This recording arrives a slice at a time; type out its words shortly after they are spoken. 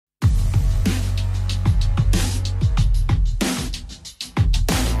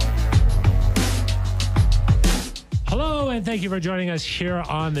thank you for joining us here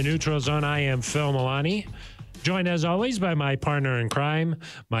on the Neutral Zone. I am Phil Milani, joined as always by my partner in crime,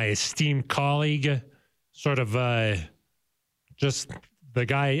 my esteemed colleague, sort of just the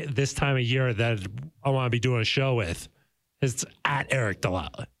guy this time of year that I want to be doing a show with. It's at Eric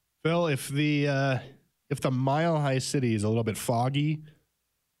Delisle. Phil, if the Mile High City is a little bit foggy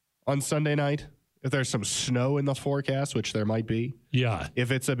on Sunday night, if there's some snow in the forecast, which there might be, yeah.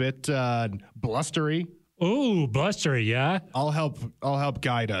 If it's a bit blustery, ooh, blustery, yeah. I'll help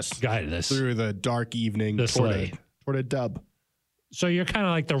guide us through the dark evening toward a dub. So you're kind of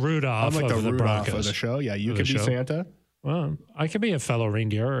like the Rudolph. I'm like of the Rudolph Broncos. of the show. Yeah, you could be Santa. Well, I could be a fellow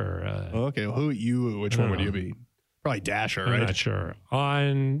reindeer. Or okay, which one would you be? Probably Dasher, right? I'm not sure.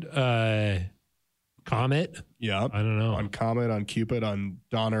 On Comet? Yeah. I don't know. On Comet, on Cupid, on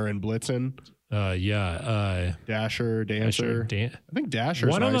Donner and Blitzen. Yeah. Dasher, Dancer. I think Dasher's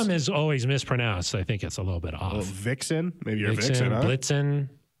one nice. of them is always mispronounced. I think it's a little bit off. Oh, Vixen? Maybe you're Vixen, huh? Blitzen.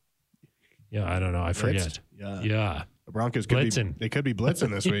 Yeah, I don't know. I forget. Yeah. The Broncos could be blitzing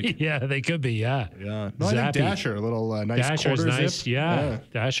this week. Yeah, they could be, yeah. Yeah. No, I think Dasher, a little nice Dasher's quarter nice, zip. Yeah.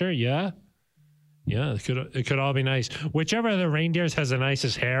 Dasher, yeah. Yeah, it could all be nice. Whichever of the reindeers has the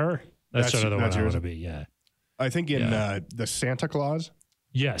nicest hair, that's sort of the one I want to be, yeah. I think in the Santa Claus.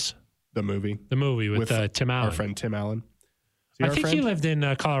 Yes. The movie with Tim Allen. Our friend Tim Allen. I think he lived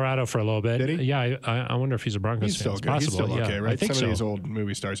in Colorado for a little bit. Did he? Yeah, I wonder if he's a Broncos fan. Still good. He's still okay, right? I think Some of these old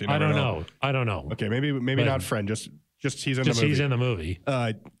movie stars, you never know. I don't know. Okay, maybe not friend. Just he's in the movie. He's in the movie.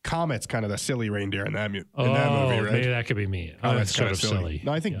 Comet's kind of the silly reindeer in that movie, right? Maybe that could be me. Comet's sort of silly.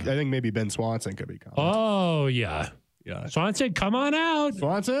 No, I think maybe Ben Swanson could be Comet. Oh yeah. Swanson, come on out.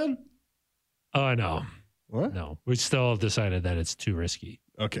 Swanson? Oh no. What? No, we still decided that it's too risky.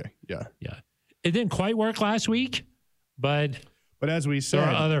 Okay. Yeah. It didn't quite work last week, but as we said, there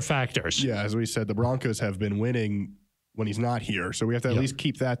are other factors. Yeah, as we said, the Broncos have been winning when he's not here, so we have to at least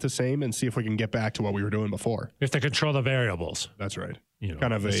keep that the same and see if we can get back to what we were doing before. We have to control the variables. That's right.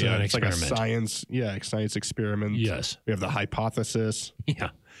 Kind of it's like a science experiment. Yes. We have the hypothesis. Yeah.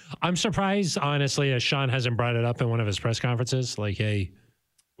 I'm surprised, honestly, as Sean hasn't brought it up in one of his press conferences. Like, hey.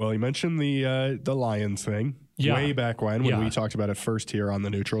 Well, he mentioned the Lions thing way back when we talked about it first here on the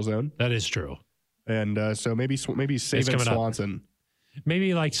Neutral Zone. That is true. And so maybe saving Swanson.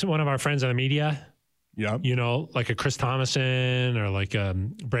 Maybe like one of our friends in the media. Yeah. Like a Chris Thomason or like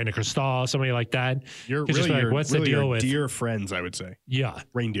Brandon Cristal, somebody like that. You're really what's the deal with dear friends, I would say. Yeah.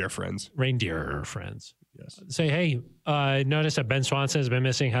 Reindeer friends. Yes. Say, hey, notice that Ben Swanson has been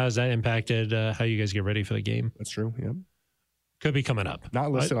missing. How has that impacted how you guys get ready for the game? That's true. Yeah. Could be coming up.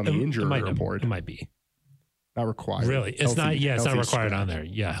 Not listed on the injury report. It might be. Not required. Really? It's not required on there.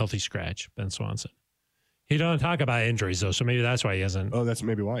 Yeah, healthy scratch, Ben Swanson. He don't talk about injuries, though, so maybe that's why he hasn't. Oh, that's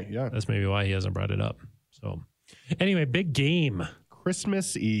maybe why, yeah. That's maybe why he hasn't brought it up. So, anyway, big game.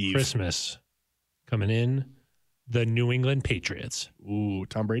 Christmas Eve. Christmas coming in. The New England Patriots. Ooh,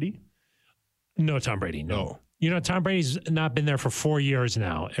 Tom Brady? No, Tom Brady, no. Tom Brady's not been there for 4 years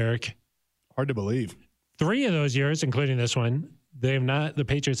now, Eric. Hard to believe. 3 of those years, including this one, the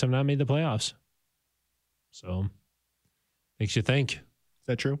Patriots have not made the playoffs. So, makes you think. Is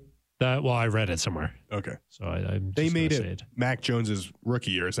that true? I read it somewhere. Okay. So they made it Mac Jones's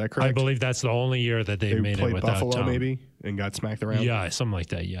rookie year. Is that correct? I believe that's the only year that they made it without Buffalo Tom. Maybe and got smacked around. Yeah, something like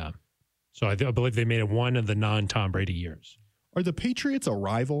that. Yeah. So I believe they made it one of the non-Tom Brady years. Are the Patriots a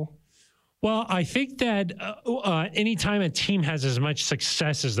rival? Well, I think that anytime a team has as much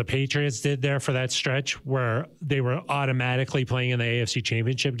success as the Patriots did there for that stretch where they were automatically playing in the AFC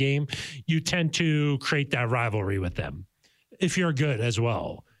Championship game, you tend to create that rivalry with them if you're good as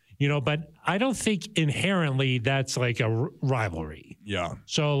well. But I don't think inherently that's like a rivalry. Yeah.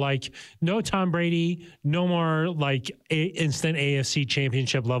 So like no Tom Brady, no more like instant AFC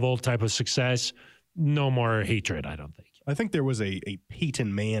Championship level type of success, no more hatred, I don't think. I think there was a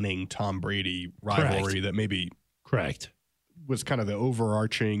Peyton Manning, Tom Brady rivalry that maybe was kind of the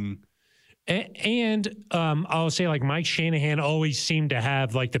overarching. And I'll say like Mike Shanahan always seemed to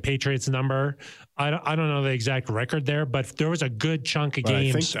have like the Patriots number. I don't know the exact record there, but there was a good chunk of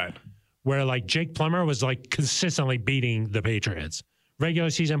games where like Jake Plummer was like consistently beating the Patriots.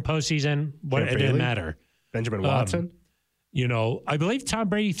 Regular season, postseason, it didn't matter. Benjamin Watson. I believe Tom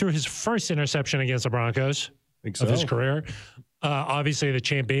Brady threw his first interception against the Broncos of his career. Obviously, the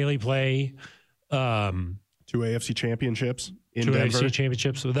Champ Bailey play. 2 AFC championships in Denver. 2 AFC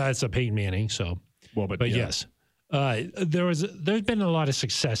championships. So that's a Peyton Manning. So, but yes, there's been a lot of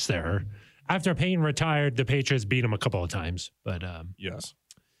success there. After Peyton retired, the Patriots beat him a couple of times. But yes,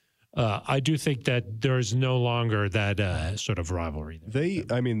 I do think that there's no longer that sort of rivalry there.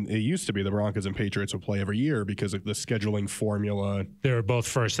 It used to be the Broncos and Patriots would play every year because of the scheduling formula. They were both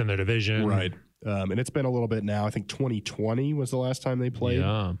first in their division. Right. And it's been a little bit now. I think 2020 was the last time they played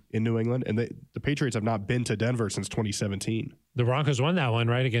in New England. And the Patriots have not been to Denver since 2017. The Broncos won that one,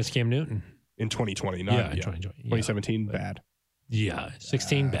 right, against Cam Newton. In 2020, 2020. 2017, bad. Yeah,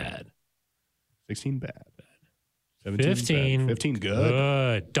 16 bad. 16 bad. 15. Bad. 15 good.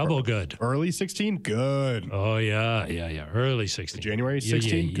 Good. Double good. Early 16, good. Oh, yeah. Early 16. January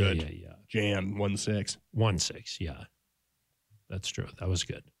 16, good. Yeah. Jan 1-6. 1-6, yeah. That's true. That was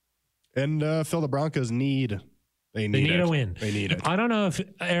good. And Phil, the Broncos need a win. They need it. I don't know if,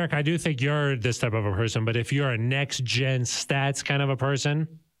 Eric, I do think you're this type of a person, but if you're a next-gen stats kind of a person,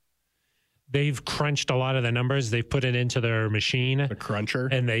 they've crunched a lot of the numbers. They've put it into their machine. The cruncher.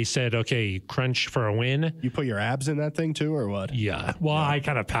 And they said, okay, crunch for a win. You put your abs in that thing too, or what? Yeah. Well, I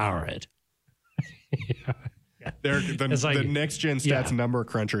kind of power it. The next-gen stats number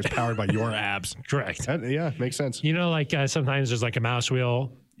cruncher is powered by your abs. Correct. Makes sense. You know, like sometimes there's like a mouse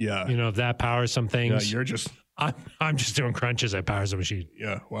wheel. Yeah. You know, if that powers some things. Yeah, you're just... I'm just doing crunches that powers the machine.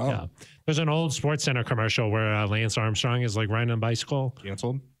 Yeah, wow. Yeah. There's an old Sports Center commercial where Lance Armstrong is like riding on a bicycle.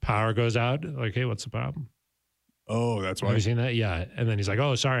 Canceled. Power goes out. Like, hey, what's the problem? Oh, that's why. Have you seen that? Yeah. And then he's like,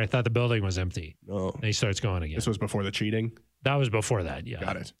 oh, sorry, I thought the building was empty. Oh. And he starts going again. This was before the cheating? That was before that, yeah.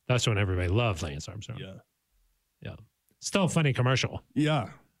 Got it. That's when everybody loved Lance Armstrong. Yeah. Still a funny commercial. Yeah,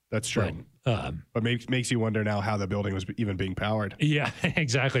 that's true. But makes you wonder now how the building was even being powered. Yeah,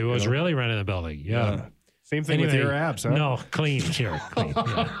 exactly. What was really running the building. Yeah. Same thing with your abs, huh? No, clean here. Clean.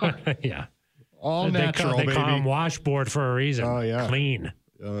 Yeah. Yeah. All natural, they baby. call them washboard for a reason. Oh, yeah. Clean.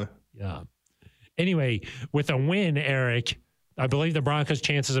 Yeah. Anyway, with a win, Eric, I believe the Broncos'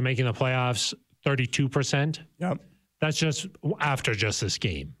 chances of making the playoffs, 32%. Yep. That's just after just this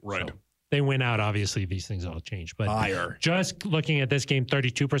game. Right. So they win out, obviously, these things all change. But higher. Just looking at this game,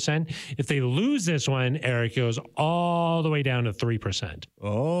 32%. If they lose this one, Eric, goes all the way down to 3%.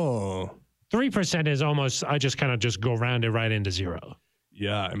 Oh. 3% is almost, I just kind of just go round it right into zero.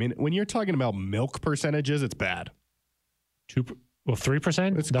 Yeah. I mean, when you're talking about milk percentages, it's bad.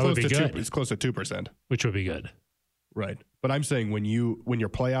 3%? That would be good. It's close to 2%. Which would be good. Right. But I'm saying when your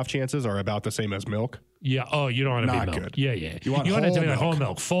playoff chances are about the same as milk. Yeah. Oh, you don't want to be milk. Good. Yeah, yeah. You want it to be like whole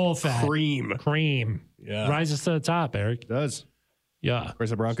milk, full fat. Cream. Yeah. Rises to the top, Eric. It does. Yeah. Of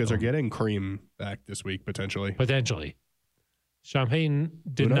course, the Broncos are getting cream back this week, potentially. Sean Payton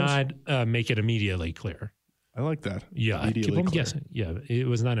did not make it immediately clear. I like that. Yeah. Keep on guessing. Yeah. It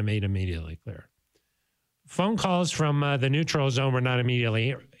was not made immediately clear. Phone calls from the neutral zone were not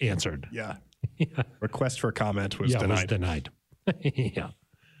immediately answered. Yeah. Request for comment was denied. Was denied. Yeah.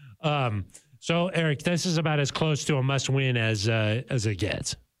 So, Eric, this is about as close to a must-win as it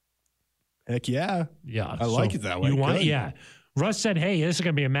gets. Heck yeah. Yeah. I like it that way. Yeah. Russ said, hey, this is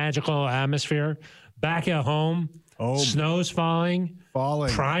going to be a magical atmosphere. Back at home. Snow's falling.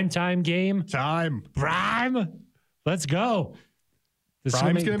 Primetime game. Prime. Let's go.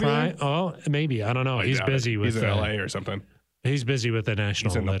 Prime's going to be? Oh, maybe. I don't know. He's busy with... He's in L.A. or something. He's busy with the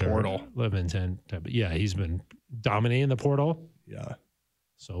national... He's in the portal. Yeah, he's been dominating the portal. Yeah.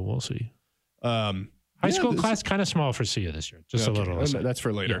 So we'll see. High school class kind of small for Sia this year. Just a little. That's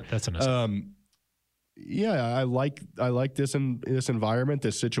for later. Yeah, that's an I like this environment,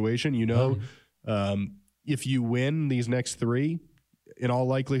 this situation. You know, if you win these next three, in all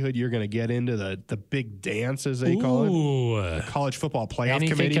likelihood, you're going to get into the big dance, as they call it. The college football playoff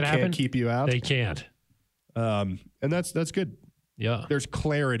committee can't keep you out. They can't. And that's good. Yeah. There's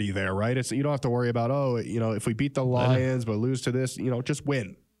clarity there, right? You don't have to worry about, if we beat the Lions but lose to this, just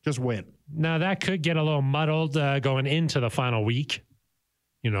win. Just win. Now, that could get a little muddled going into the final week.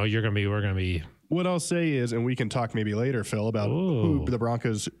 We're going to be. What I'll say is, and we can talk maybe later, Phil, about who the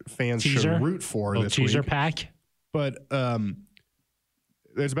Broncos fans should root for this week. Teaser pack. But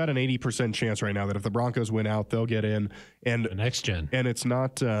there's about an 80% chance right now that if the Broncos win out, they'll get in. And the next gen. And it's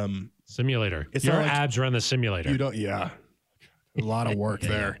not simulator. Your abs run the simulator. You don't. Yeah, a lot of work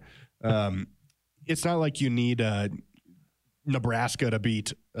there. It's not like you need Nebraska to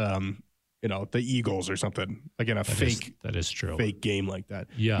beat the Eagles or something, like in that is true. Fake game like that.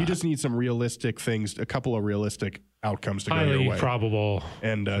 Yeah. You just need some realistic things, a couple of realistic outcomes to go your way. Highly probable.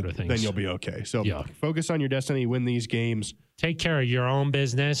 And then you'll be okay. So focus on your destiny, win these games. Take care of your own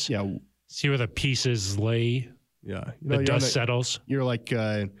business. Yeah. See where the pieces lay. Yeah. The dust settles. You're like,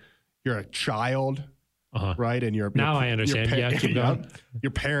 you're a child, right? And now I understand. Keep going.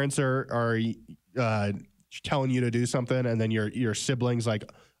 Your parents are telling you to do something, and then your siblings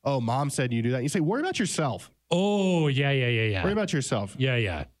like, oh, mom said you do that. You say, worry about yourself. Oh, yeah. Worry about yourself.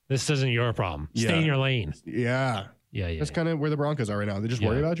 Yeah. This isn't your problem. Stay in your lane. Yeah. Yeah. That's kind of where the Broncos are right now. They just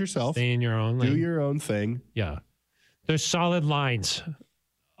worry about yourself. Stay in your own lane. Do your own thing. Yeah. There's solid lines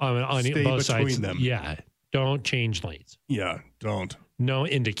on Stay both sides. between them. Yeah. Don't change lanes. Yeah. Don't. No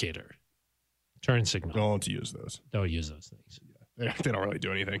indicator. Turn signal. Don't use those. Don't use those things. They don't really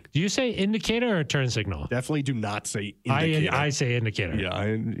do anything. Do you say indicator or turn signal? Definitely do not say indicator. I say indicator. Yeah,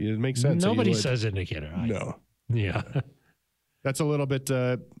 it makes sense. Nobody says indicator. No. Yeah. That's a little bit,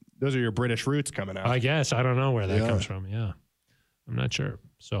 those are your British roots coming out. I guess. I don't know where that comes from. Yeah. I'm not sure.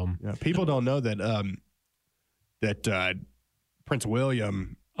 So people don't know that Prince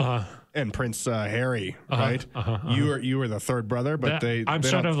William and Prince Harry, right? You were the third brother, but they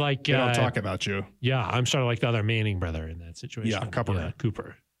don't talk about you. Yeah, I'm sort of like the other Manning brother in that situation. Yeah, Cooper. Yeah,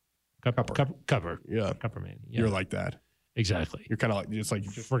 Cooper. Yeah, Cooper Manning. Yeah. You're like that. Exactly. You're kind of like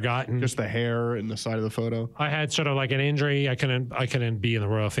just forgotten. Just the hair in the side of the photo. I had sort of like an injury. I couldn't be in the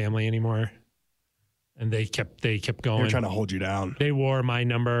royal family anymore, and they kept going. They're trying to hold you down. They wore my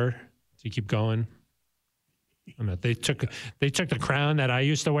number to keep going. They took the crown that I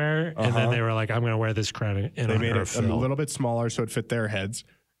used to wear, and then they were like, "I'm going to wear this crown." And they made it a little bit smaller so it fit their heads,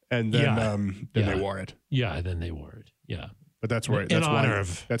 and then they wore it. Yeah, then they wore it. Yeah, but that's why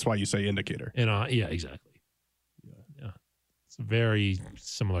you say indicator. Yeah, exactly. Yeah, it's a very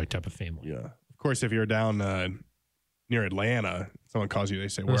similar type of family. Yeah, of course, if you're down near Atlanta, someone calls you, they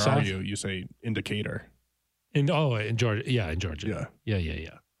say, "Where are you?" You say indicator. In Georgia. Yeah, in Georgia.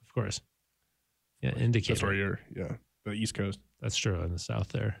 Yeah. Of course. Yeah, indicator. That's where you're, the East Coast. That's true. In the South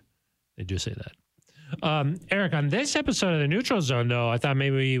there, they do say that. Eric, on this episode of the Neutral Zone, though, I thought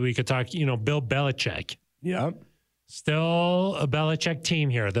maybe we could talk, Bill Belichick. Yeah. Still a Belichick team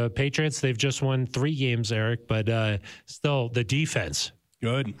here. The Patriots, they've just won 3 games, Eric, but still the defense.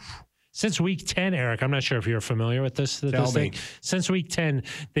 Good. Since week 10, Eric, I'm not sure if you're familiar with this. Tell me. Since week 10,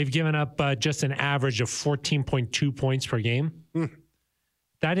 they've given up just an average of 14.2 points per game.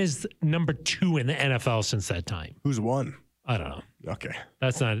 That is number 2 in the NFL since that time. Who's won? I don't know. Okay.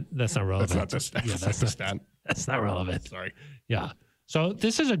 That's not relevant. That's not the stat. Yeah, that's not the stat. That's not relevant. Sorry. Yeah. So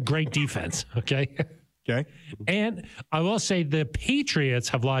this is a great defense, okay? Okay. And I will say the Patriots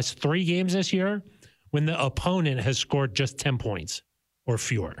have lost 3 games this year when the opponent has scored just 10 points or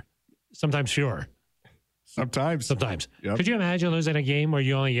fewer. Sometimes fewer. Sometimes. Yep. Could you imagine losing a game where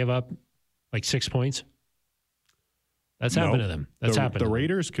you only give up like 6 points? That's happened to them. That's happened. The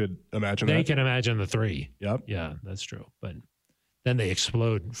Raiders could imagine that. They can imagine the 3. Yep. Yeah, that's true. But then they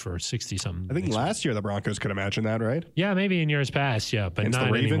explode for 60-something. I think last year the Broncos could imagine that, right? Yeah, maybe in years past, yeah. But not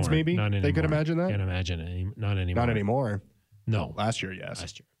the Ravens, anymore. maybe? Not anymore. They could imagine that? Can't imagine it. Not anymore. Not anymore. No. Last year, yes.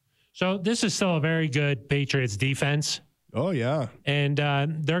 Last year. So this is still a very good Patriots defense. Oh, yeah. And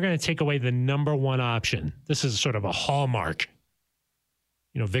they're going to take away the number 1 option. This is sort of a hallmark.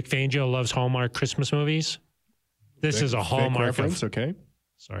 Vic Fangio loves Hallmark Christmas movies. This is a Hallmark reference, okay.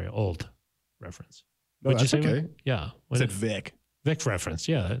 Sorry, old reference. No, that's okay. Yeah. Is it Vic? Vic reference,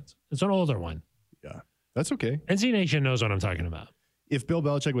 yeah. It's an older one. Yeah, that's okay. NC Nation knows what I'm talking about. If Bill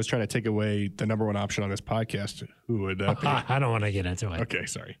Belichick was trying to take away the number 1 option on this podcast, who would that be? I don't want to get into it. Okay,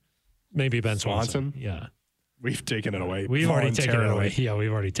 sorry. Maybe Ben Swanson. Yeah. We've taken it away. We've already taken it away. Yeah,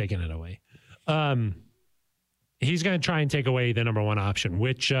 we've already taken it away. He's going to try and take away the number 1 option,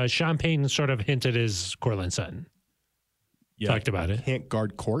 which Sean Payton sort of hinted is Courtland Sutton. Yeah, talked about it. Can't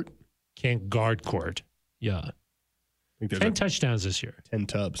guard court. Yeah. I think 10 touchdowns this year. 10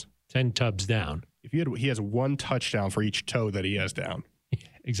 tubs. 10 tubs down. He has 1 touchdown for each toe that he has down.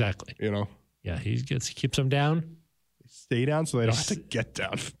 Exactly. Yeah, he keeps them down. Stay down so they don't have to get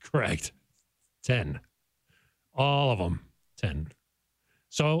down. Correct. 10. All of them. 10.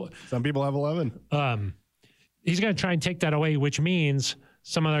 So some people have 11. He's going to try and take that away, which means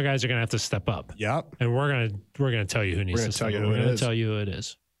some other guys are going to have to step up. Yeah. And we're going to tell you who needs to step up. We're going to tell you who it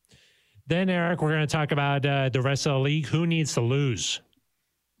is. Then, Eric, we're going to talk about the rest of the league. Who needs to lose?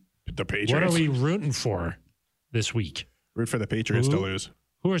 The Patriots. What are we rooting for this week? Root for the Patriots to lose.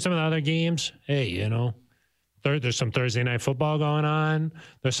 Who are some of the other games? Hey, there's some Thursday night football going on.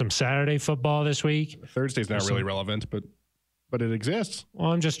 There's some Saturday football this week. Thursday's not really relevant, but it exists.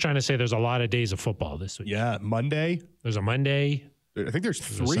 Well, I'm just trying to say there's a lot of days of football this week. Yeah, Monday. The's a Monday. I think there's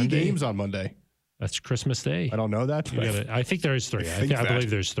 3 games on Monday. That's Christmas Day. I don't know that. I think there's 3. I believe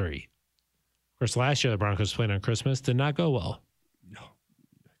there's 3. Of course, last year the Broncos played on Christmas. Did not go well.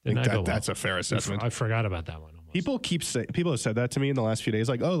 No. That's a fair assessment. I forgot about that one. Almost. People have said that to me in the last few days.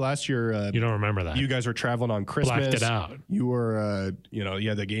 Like, last year. You don't remember that. You guys were traveling on Christmas. Blacked it out. You were, you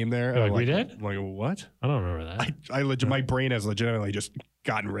had the game there. Like, we did? I'm like, what? I don't remember that. My brain has legitimately just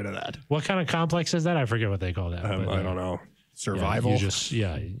gotten rid of that. What kind of complex is that? I forget what they call that. I don't know. survival. We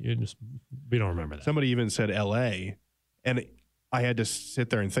don't remember that. Somebody even said L.A., and I had to sit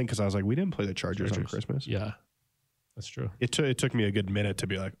there and think because I was like, we didn't play the Chargers on Christmas. Yeah, that's true. It took me a good minute to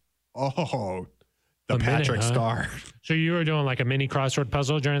be like, oh, the Patrick Star. So you were doing like a mini crossword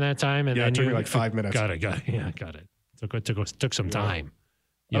puzzle during that time, and then it took me like 5 minutes. Got it. Yeah, got it. Took some time.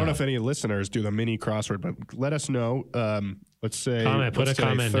 I don't know if any listeners do the mini crossword, but let us know. Let's say put a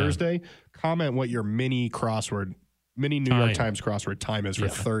comment Thursday. Down. Comment what your mini New York Times crossword time is for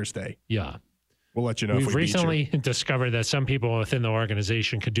Thursday. Yeah. We'll let you know. We've recently discovered that some people within the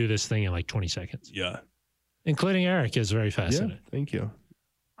organization could do this thing in like 20 seconds. Yeah. Including Eric is very fascinating. Yeah, thank you.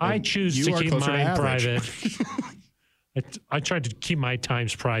 I choose to keep mine private. I tried to keep my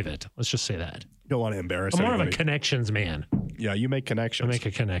times private. Let's just say that. Don't want to embarrass I'm more anybody. of a connections man. Yeah, you make connections. I make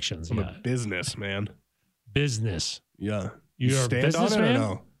a connections. I'm a business man. Business. Yeah. You're a businessman?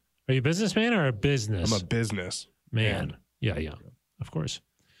 No? Are you a businessman or a business? I'm a business man. Yeah, of course.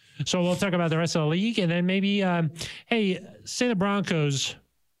 So we'll talk about the rest of the league, and then maybe, hey, say the Broncos,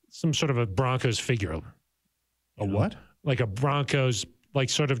 some sort of a Broncos figure. A what? Like a Broncos, like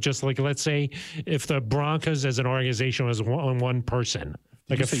sort of just like, let's say if the Broncos as an organization was one person,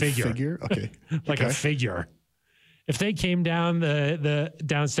 like a figure. Okay. Like a figure. If they came down the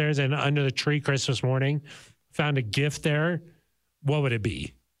downstairs and under the tree Christmas morning, found a gift there, what would it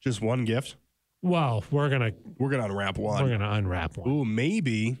be? Just one gift? Well, we're gonna unwrap one. We're gonna unwrap one. Ooh,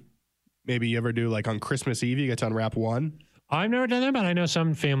 maybe you ever do like on Christmas Eve, you get to unwrap one. I've never done that, but I know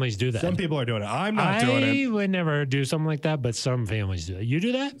some families do that. Some people are doing it. I'm not doing it. I would never do something like that, but some families do that. You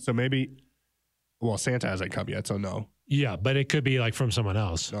do that? So maybe, well, Santa hasn't come yet, so no. Yeah, but it could be like from someone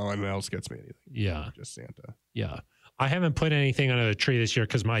else. No one else gets me anything. Yeah. Just Santa. Yeah. I haven't put anything under the tree this year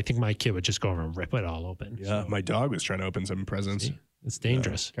because I think my kid would just go over and rip it all open. Yeah, so. My dog was trying to open some presents. See? It's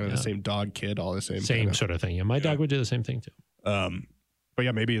dangerous. Kind of the same dog, kid, all the same. Same sort of thing. Yeah, my dog would do the same thing too. But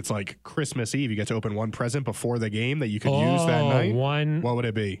yeah, maybe it's like Christmas Eve. You get to open one present before the game that you could use that night. What would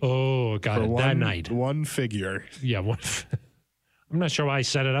it be? Oh, got it. That night. One figure. Yeah. I'm not sure why I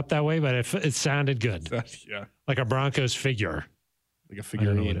set it up that way, but it sounded good. Yeah. Like a Broncos figure. Like a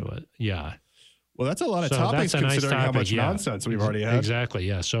figurine. I don't know what it was. Yeah. Well, that's a lot of topics considering how much nonsense we've already had. Exactly.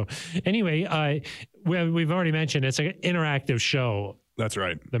 Yeah. So anyway, we've already mentioned it's an interactive show. That's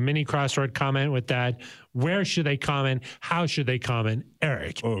right. The mini crossword, comment with that. Where should they comment? How should they comment?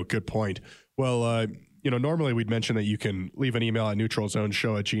 Eric. Oh, good point. Well, normally we'd mention that you can leave an email at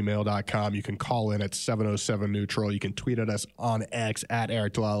neutralzoneshow@gmail.com. You can call in at 707-NEUTRAL. You can tweet at us on X at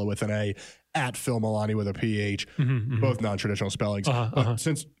Eric Dalala with an A, at Phil Milani with a PH, both non-traditional spellings.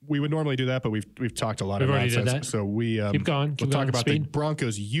 Since we would normally do that, but we've talked a lot of nonsense. So we keep going. We'll talk about the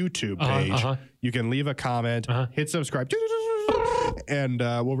Broncos YouTube page. You can leave a comment, hit subscribe, and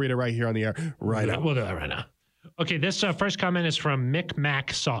we'll read it right here on the air right now. We'll do that right now. Okay, this first comment is from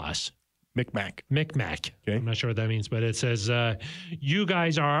Mick Sauce. Mick. Okay. I'm not sure what that means, but it says, you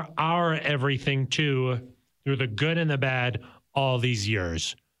guys are our everything too, through the good and the bad all these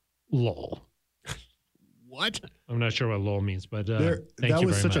years. Lol. What? I'm not sure what lol means, but thank that you very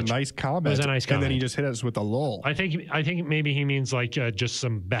was such much. a nice comment. It was a nice comment. And then he just hit us with a lol. I think maybe he means like just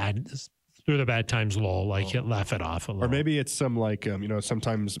some bad, through the bad times lol, like laugh it off a little. Or maybe it's some like,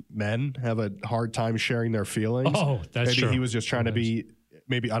 sometimes men have a hard time sharing their feelings. Oh, that's true. Maybe he was just trying to be,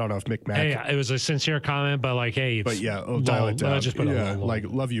 maybe, I don't know if Mick Mac. Hey, it was a sincere comment, but like, hey. But yeah, dial it down. Just put a lol. Like,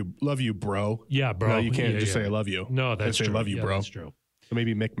 love you, bro. Yeah, bro. No, you can't just say I love you. No, that's true. Say love you, bro. That's true. So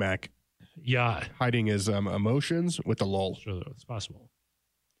maybe Mick Mac. Yeah. Hiding his emotions with the lol. Sure, it's possible.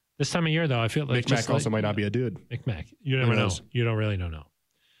 This time of year, though, I feel like Mick Mac also might not be a dude. Mick Mac. You never know. You don't really know.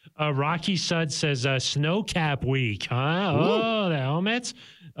 Rocky Sud says snow cap week, huh? Ooh. Oh, the helmets.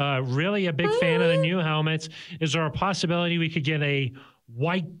 Really a big fan of the new helmets. Is there a possibility we could get a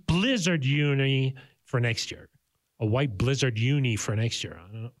white Blizzard uni for next year? A white Blizzard uni for next year?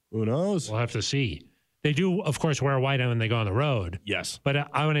 I don't know. Who knows? We'll have to see. They do, of course, wear white when they go on the road. Yes. But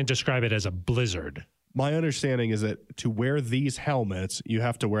I wouldn't describe it as a blizzard. My understanding is that to wear these helmets, you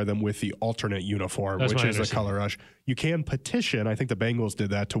have to wear them with the alternate uniform, which is a color rush. You can petition. I think the Bengals did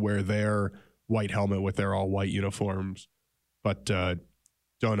that to wear their white helmet with their all white uniforms. But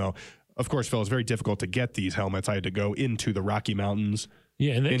don't know. Of course, Phil, it's very difficult to get these helmets. I had to go into the Rocky Mountains.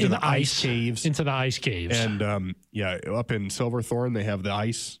 Yeah, into the ice caves. Into the ice caves. And up in Silverthorne, they have the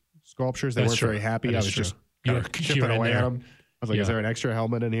ice sculptures. They weren't very happy. I was just kind of chipping away at them. I was like, is there an extra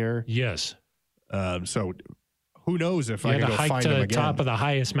helmet in here? Yes. So who knows if I can go find them again. hike to the top of the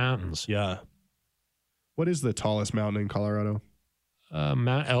highest mountains. Yeah. What is the tallest mountain in Colorado?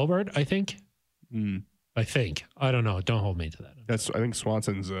 Mount Elbert, I think. I think. I don't know. Don't hold me to that. I think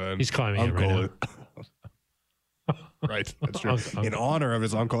Swanson's he's climbing it right now. Right. That's true. In honor of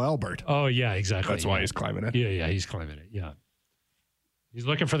his Uncle Albert. Oh, yeah, exactly. That's why he's climbing it. Yeah, he's climbing it. Yeah. He's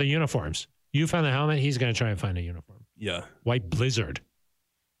looking for the uniforms. You found the helmet, he's going to try and find a uniform. Yeah. White Blizzard.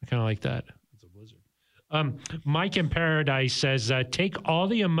 I kind of like that. It's a blizzard. Mike in Paradise says, take all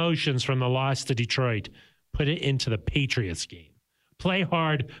the emotions from the loss to Detroit, put it into the Patriots game. Play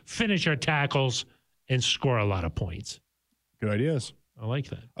hard, finish your tackles, and score a lot of points. Good ideas. I like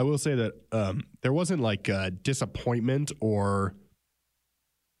that. I will say that there wasn't like disappointment or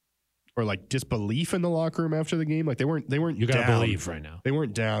like disbelief in the locker room after the game. Like they weren't. You got to believe right now. They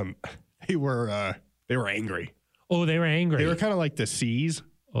weren't down. They were angry. Oh, they were angry. They were kind of like the C's.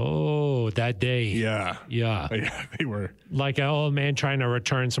 Oh, that day. Yeah. Yeah. They were like an old man trying to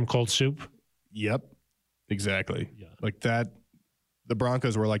return some cold soup. Yep. Exactly. Yeah. Like that. The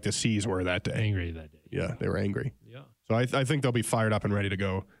Broncos were like the C's were that day. Angry that day. Yeah, they were angry. Yeah. So I think they'll be fired up and ready to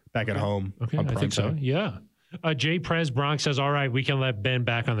go back at home. Okay, I think so. Yeah. Jay Prez Bronx says, all right, we can let Ben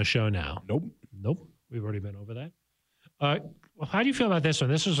back on the show now. Nope. We've already been over that. How do you feel about this one?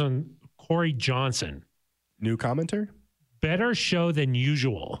 This was on Corey Johnson. New commenter? Better show than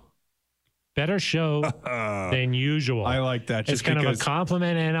usual. Better show than usual. I like that. It's kind of a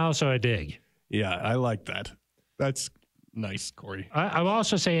compliment and also a dig. Yeah, I like that. That's nice, Corey. I will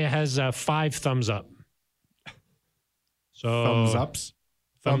also say it has 5 thumbs up. So thumbs ups?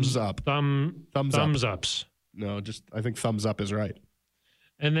 Thumbs up. Thumbs ups. No, I think thumbs up is right.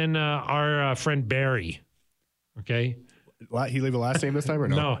 And then our friend Barry. Okay. He leave a last name this time or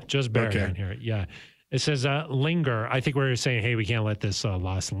no? No, just Barry on here. Yeah. It says Linger. I think we were saying, hey, we can't let this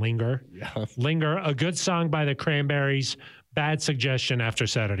loss linger. Yeah. Linger, a good song by the Cranberries. Bad suggestion after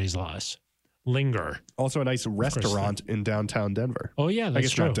Saturday's loss. Linger. Also a nice restaurant in downtown Denver. Oh, yeah,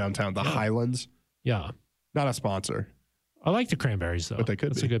 that's true. Not downtown, the Highlands. Yeah. Not a sponsor. I like the Cranberries, though. But they could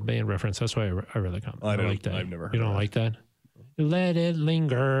That's be. a good band reference. That's why I really come. I like that. I've never heard You don't of like that? Let it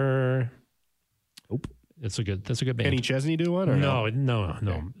linger. Nope. That's a good band. Kenny Chesney do one? Or no.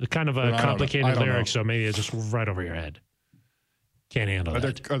 Okay. Kind of a complicated lyric, so maybe it's just right over your head. Can't handle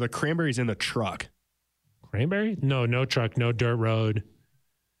that. Are the Cranberries in the truck? Cranberry? No truck, no dirt road.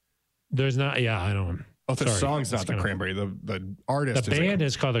 There's not. Yeah, I don't. Oh, the song's not the Cranberry. The artist. The band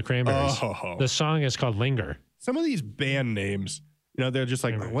is called the Cranberries. Oh. The song is called Linger. Some of these band names, they're just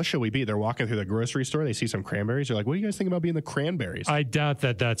like, what should we be? They're walking through the grocery store. They see some cranberries. They're like, what do you guys think about being the Cranberries? I doubt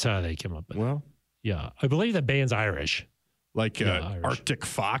that's how they came up with it. Well, yeah. I believe the band's Irish. Like Irish. Arctic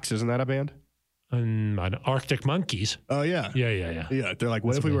Fox, isn't that a band? Arctic Monkeys. Oh, yeah. Yeah. Yeah, they're like,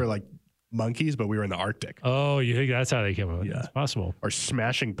 what if we were like monkeys, but we were in the Arctic? Oh, you think that's how they came up with it? Yeah. It's possible. Or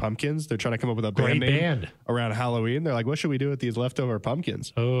Smashing Pumpkins. They're trying to come up with a Great band around Halloween. They're like, what should we do with these leftover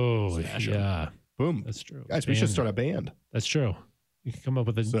pumpkins? Oh, Smash yeah. 'em. Boom. That's true. Guys, we should start a band. That's true. You can come up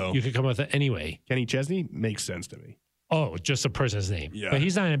with it. You could come up with it anyway. Kenny Chesney makes sense to me. Oh, just a person's name. Yeah. But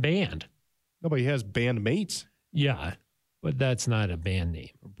he's not in a band. No, but he has band mates. Yeah. But that's not a band name.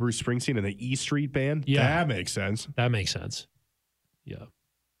 Bruce Springsteen and the E Street Band. Yeah. That makes sense. That makes sense. Yeah.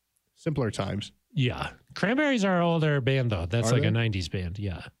 Simpler times. Yeah. Cranberries are an older band, though. That's like a 90s band.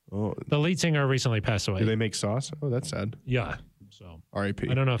 Yeah. Oh. The lead singer recently passed away. Do they make sauce? Oh, that's sad. Yeah. So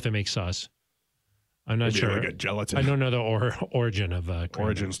R.I.P. I don't know if they make sauce. I'm not sure. Like a gelatin. I don't know the origin of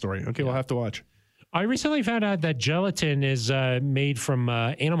origin story. Okay, we'll have to watch. I recently found out that gelatin is made from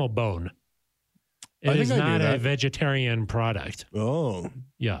animal bone. It is not a vegetarian product. Oh.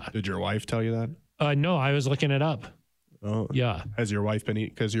 Yeah. Did your wife tell you that? No, I was looking it up. Oh. Yeah. Has your wife been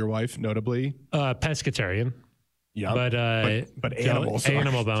eating? Because your wife, notably? Pescatarian. Yeah. But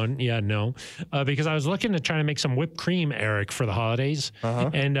animal bone. Yeah, no. Because I was looking to try to make some whipped cream, Eric, for the holidays.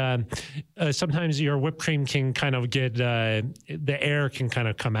 And sometimes your whipped cream can kind of get, the air can kind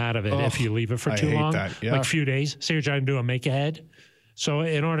of come out of it if you leave it for too long. That. Yeah. Like a few days. Say you're trying to do a make-ahead. So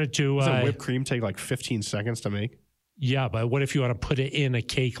in order to... Doesn't whipped cream take like 15 seconds to make? Yeah, but what if you want to put it in a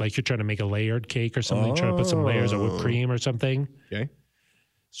cake, like you're trying to make a layered cake or something, try to put some layers of whipped cream or something? Okay.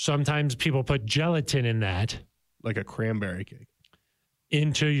 Sometimes people put gelatin in that. Like a cranberry cake.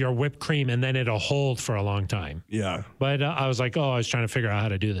 Into your whipped cream, and then it'll hold for a long time. Yeah. But I was like, I was trying to figure out how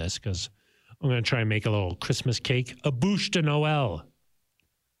to do this because I'm going to try and make a little Christmas cake. A bûche de Noël.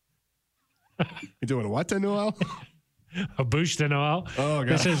 You're doing what to Noel? A bûche de Noël. Oh, God.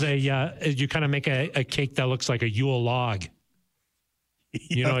 This is you kind of make a cake that looks like a Yule log.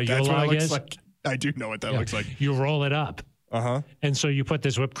 You know what a Yule log is? Like. I do know what that looks like. You roll it up. And so you put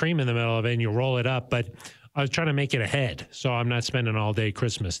this whipped cream in the middle of it and you roll it up. But I was trying to make it a head, so I'm not spending all day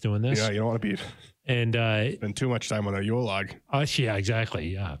Christmas doing this. Yeah, you don't want to be spend too much time on a Yule log. Yeah, exactly.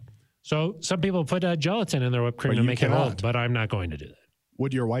 Yeah. So some people put gelatin in their whipped cream to make it hold, but I'm not going to do that.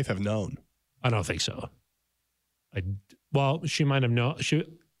 Would your wife have known? I don't think so. Well, she might have known.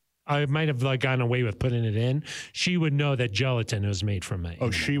 I might have gotten away with putting it in. She would know that gelatin was made from it.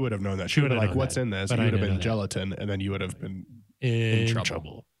 Oh, she would have known that. She would have like, what's in this? It would have been gelatin, and then you would have been in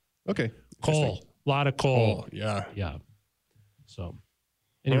trouble. Okay. Coal. A lot of coal. Yeah. Yeah. So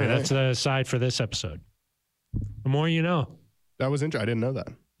anyway, that's the aside for this episode. The more you know. That was interesting. I didn't know that.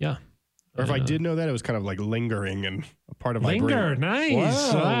 Yeah. Or if I did know that, it was kind of like lingering and a part of my brain.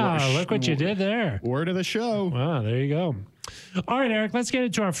 Nice. Wow. Look what you did there. Word of the show. Wow, there you go. All right, Eric, let's get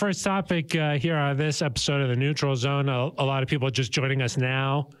into our first topic here on this episode of the Neutral Zone. A lot of people just joining us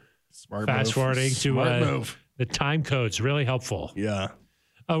now. Fast forwarding to the time codes. Really helpful. Yeah.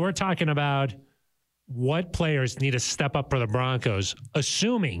 We're talking about what players need to step up for the Broncos,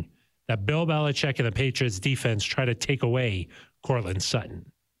 assuming that Bill Belichick and the Patriots defense try to take away Courtland Sutton.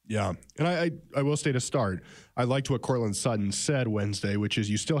 Yeah. And I will say to start, I liked what Courtland Sutton said Wednesday, which is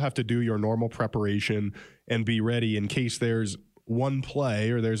you still have to do your normal preparation and be ready in case there's one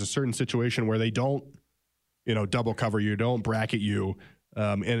play or there's a certain situation where they don't, double cover you, don't bracket you,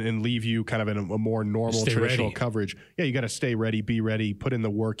 and leave you kind of in a more normal traditional coverage. Yeah, you got to stay ready, be ready, put in the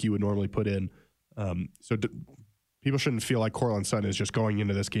work you would normally put in. People shouldn't feel like Courtland Sutton is just going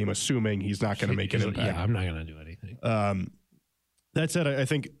into this game assuming he's not going to make an impact. Yeah, I'm not going to do anything. That said, I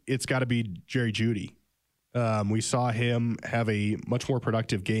think it's got to be Jerry Jeudy. We saw him have a much more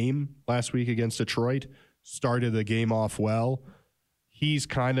productive game last week against Detroit, started the game off well. He's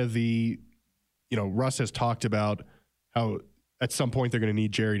kind of Russ has talked about how at some point they're going to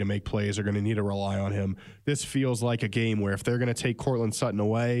need Jerry to make plays. They're going to need to rely on him. This feels like a game where if they're going to take Courtland Sutton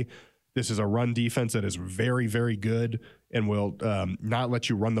away, this is a run defense that is very, very good and will not let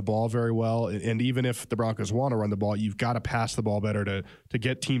you run the ball very well. And even if the Broncos want to run the ball, you've got to pass the ball better to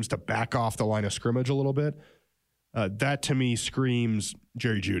get teams to back off the line of scrimmage a little bit. That, to me, screams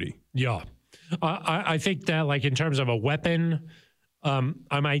Jerry Jeudy. Yeah. I think that, in terms of a weapon,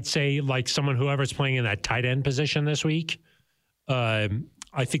 I might say, whoever's playing in that tight end position this week, I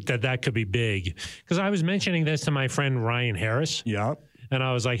think that could be big. Because I was mentioning this to my friend Ryan Harris. Yeah. And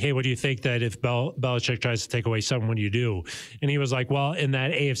I was like, hey, what do you think that if Belichick tries to take away something, what do you do? And he was like, well, in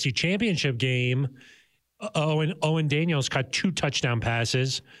that AFC Championship game, Owen Daniels caught 2 touchdown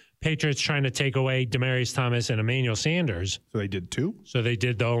passes. Patriots trying to take away Demaryius Thomas and Emmanuel Sanders. So they did 2? So they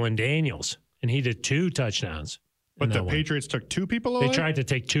did the Owen Daniels, and he did 2 touchdowns. But the Patriots took 2 people away? They tried to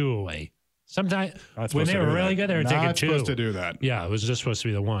take 2 away. Sometimes when they were really good, they were taking 2. Not supposed to do that. Yeah, it was just supposed to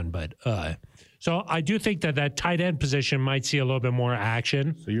be the 1. But so I do think that tight end position might see a little bit more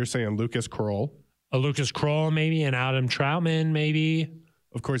action. So you're saying Lucas Kroll? A Lucas Kroll maybe, and Adam Troutman maybe.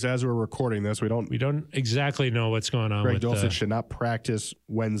 Of course, as we're recording this, we don't exactly know what's going on. Greg Dulcich should not practice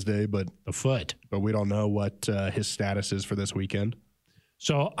Wednesday, but the foot. But we don't know what his status is for this weekend.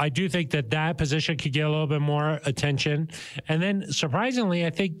 So I do think that position could get a little bit more attention. And then surprisingly,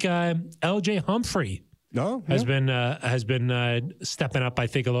 I think L.J. Humphrey has been stepping up, I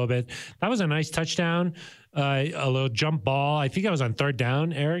think, a little bit. That was a nice touchdown, a little jump ball. I think that was on 3rd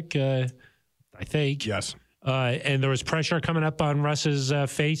down, Eric, I think. Yes. And there was pressure coming up on Russ's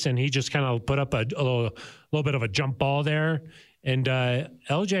face, and he just kind of put up a little bit of a jump ball there. And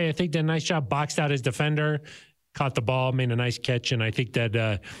LJ, I think, did a nice job, boxed out his defender, caught the ball, made a nice catch, and I think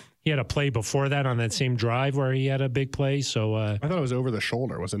that he had a play before that on that same drive where he had a big play. So I thought it was over the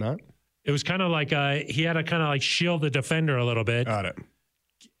shoulder, was it not? It was kind of like he had to kind of shield the defender a little bit. Got it.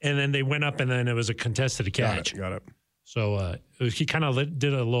 And then they went up, and then it was a contested catch. Got it. So he kind of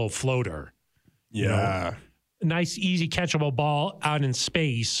did a little floater. Yeah. Nice, easy, catchable ball out in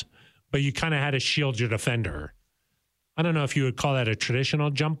space, but you kind of had to shield your defender. I don't know if you would call that a traditional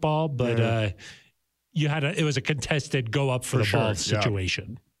jump ball, but it was a contested go up for the ball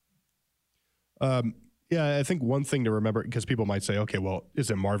situation. Yeah, I think one thing to remember, because people might say, okay, well,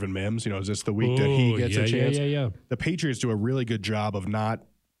 is it Marvin Mims? Is this the week that he gets a chance? Yeah. The Patriots do a really good job of not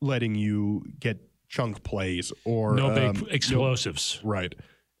letting you get chunk plays or no big explosives. Right.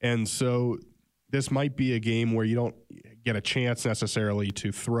 And so this might be a game where you don't get a chance necessarily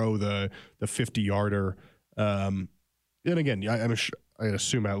to throw the 50-yarder. And again, I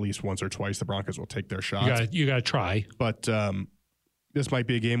assume at least once or twice the Broncos will take their shots. You got to try. But this might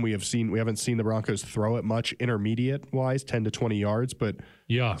be a game we haven't seen the Broncos throw it much intermediate wise, 10 to 20 yards. But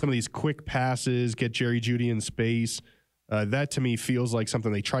some of these quick passes, get Jerry Jeudy in space. That to me feels like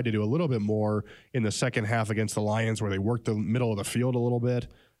something they tried to do a little bit more in the second half against the Lions, where they worked the middle of the field a little bit.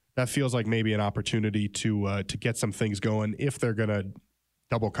 That feels like maybe an opportunity to get some things going if they're going to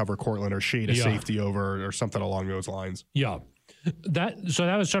double cover Courtland or shade a safety over or something along those lines. Yeah. That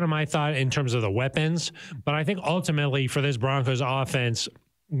was sort of my thought in terms of the weapons. But I think ultimately for this Broncos offense,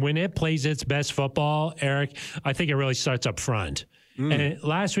 when it plays its best football, Eric, I think it really starts up front. And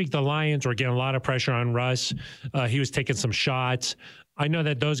last week, the Lions were getting a lot of pressure on Russ. He was taking some shots. I know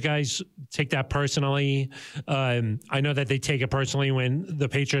that those guys take that personally. I know that they take it personally when the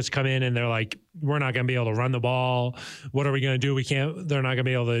Patriots come in and they're like, we're not going to be able to run the ball. What are we going to do? They're not going to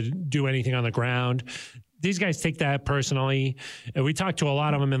be able to do anything on the ground. These guys take that personally. And we talked to a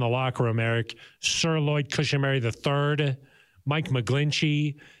lot of them in the locker room, Eric. Sir Lloyd Cushenberry III, Mike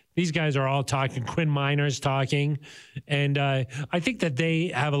McGlinchey. These guys are all talking. Quinn Minor's talking. And I think that they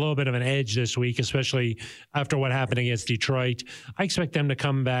have a little bit of an edge this week, especially after what happened against Detroit. I expect them to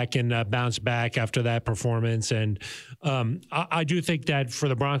come back and bounce back after that performance. And I do think that for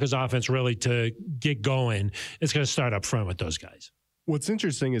the Broncos offense really to get going, it's going to start up front with those guys. What's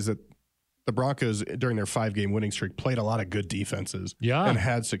interesting is that the Broncos, during their 5-game winning streak, played a lot of good defenses and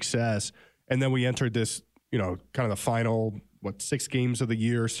had success. And then we entered this, kind of the final 6 games of the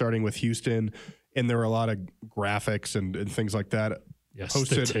year, starting with Houston, and there were a lot of graphics and things like that.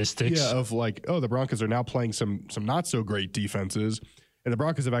 Posted, statistics. Of like, the Broncos are now playing some not so great defenses, and the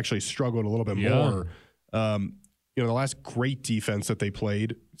Broncos have actually struggled a little bit more. The last great defense that they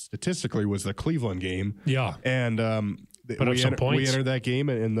played statistically was the Cleveland game. Yeah, and we entered that game,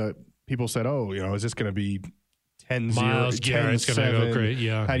 and the people said, is this going to be 10-0, Myles Garrett's going to go great.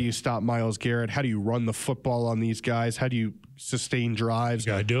 Yeah. How do you stop Myles Garrett? How do you run the football on these guys? How do you sustain drives?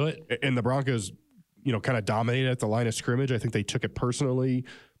 You got to do it. And the Broncos, kind of dominated at the line of scrimmage. I think they took it personally.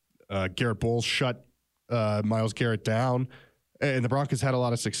 Garrett Bowles shut Myles Garrett down. And the Broncos had a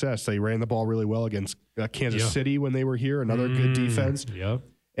lot of success. They ran the ball really well against Kansas City when they were here, another good defense. Yeah.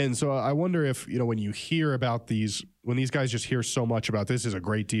 And so I wonder if, when you hear about when these guys just hear so much about this is a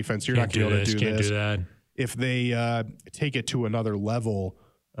great defense, you're not going to be able to do this. Can't do that. If they take it to another level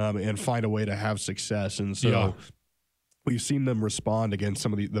and find a way to have success. And so we've seen them respond against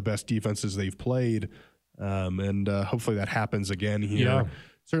some of the best defenses they've played. And hopefully that happens again here. Yeah.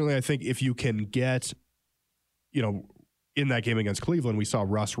 Certainly, I think if you can get, in that game against Cleveland, we saw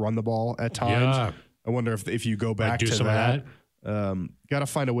Russ run the ball at times. Yeah. I wonder if you go back to that. Got to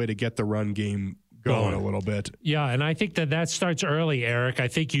find a way to get the run game going a little bit. Yeah, and I think that starts early, Eric. I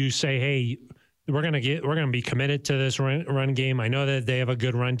think you say, hey, we're gonna be committed to this run game. I know that they have a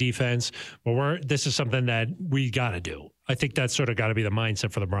good run defense, but this is something that we got to do. I think that's sort of got to be the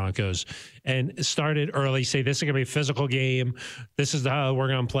mindset for the Broncos. And start it early. Say this is going to be a physical game. This is how we're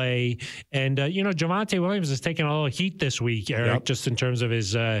going to play. And, Javonte Williams is taking a little heat this week, Eric, just in terms of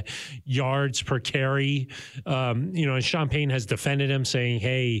his yards per carry. And Sean Payton has defended him, saying,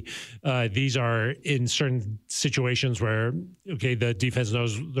 hey, these are in certain situations where, the defense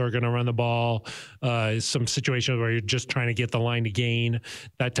knows they're going to run the ball. Some situations where you're just trying to get the line to gain,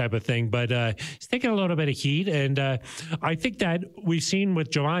 that type of thing. But he's taking a little bit of heat. And I think that we've seen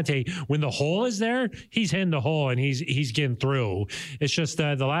with Javonte, when the hole is there, he's hitting the hole and he's getting through. It's just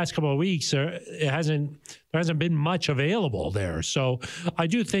the last couple of weeks, there hasn't been much available there. So I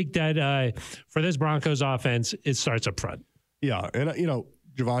do think that for this Broncos offense, it starts up front. Yeah, and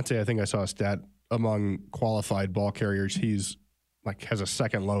Javonte, I think I saw a stat among qualified ball carriers. He's has a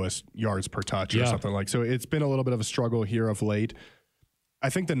second lowest yards per touch or something like. So it's been a little bit of a struggle here of late. I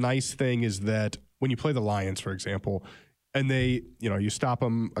think the nice thing is that when you play the Lions, for example, and they, you stop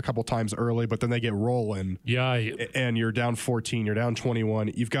them a couple times early, but then they get rolling. Yeah. And you're down 14, you're down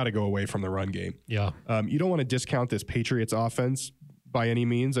 21. You've got to go away from the run game. Yeah. You don't want to discount this Patriots offense by any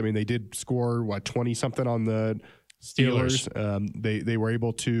means. I mean, they did score 20 something on the Steelers. They were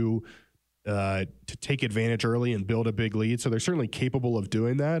able to take advantage early and build a big lead. So they're certainly capable of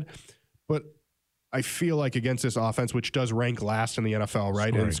doing that. But I feel like against this offense, which does rank last in the NFL,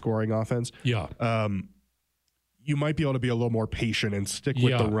 right, in scoring offense. Yeah. You might be able to be a little more patient and stick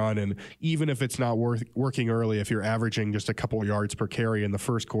with the run. And even if it's not working early, if you're averaging just a couple yards per carry in the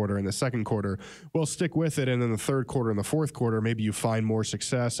first quarter and the second quarter, well, stick with it. And then the third quarter and the fourth quarter, maybe you find more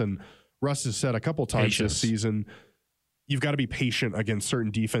success. And Russ has said a couple times this season, you've got to be patient against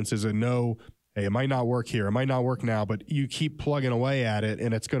certain defenses and know, hey, it might not work here. It might not work now, but you keep plugging away at it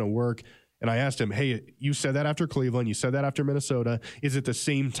and it's going to work. And I asked him, hey, you said that after Cleveland, you said that after Minnesota. Is it the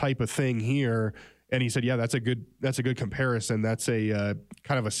same type of thing here? And he said, yeah, that's a good comparison. That's a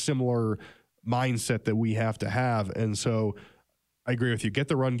kind of a similar mindset that we have to have. And so I agree with you. Get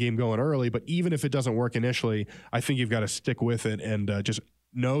the run game going early, but even if it doesn't work initially, I think you've got to stick with it and just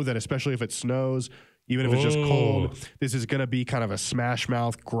know that, especially if it snows, even if it's just cold, this is going to be kind of a smash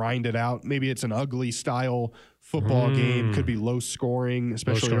mouth, grind it out. Maybe it's an ugly style football game. Could be low scoring,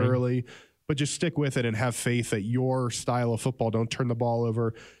 especially early. But just stick with it and have faith that your style of football, don't turn the ball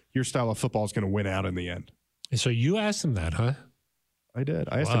over. Your style of football is going to win out in the end. So you asked him that, huh? I did.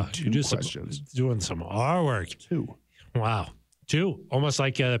 I asked him two questions. Doing some hard work. Two. Wow. Two. Almost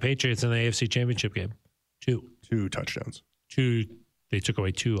like the Patriots in the AFC Championship game. Two touchdowns. They took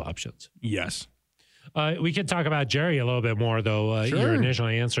away 2 options. Yes. We can talk about Jerry a little bit more, though. Sure. Your initial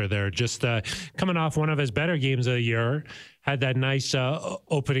answer there, just coming off one of his better games of the year, had that nice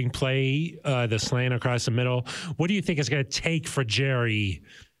opening play, the slant across the middle. What do you think it's going to take for Jerry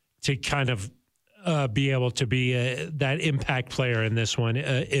to kind of be able to be that impact player in this one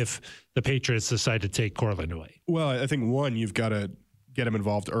if the Patriots decide to take Cortland away? Well, I think, one, you've got to get him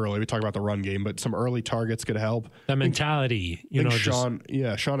involved early. We talk about the run game, but some early targets could help. That mentality, Sean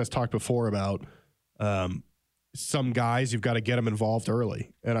has talked before about some guys, you've got to get them involved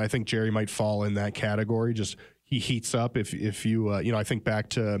early. And I think Jerry might fall in that category. Just he heats up if you, I think back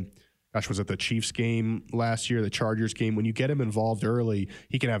to, was it the Chiefs game last year, the Chargers game? When you get him involved early,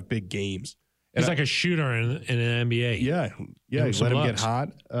 he can have big games. He's like a shooter in an NBA. Yeah. You let him get hot.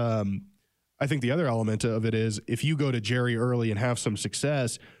 I think the other element of it is if you go to Jerry early and have some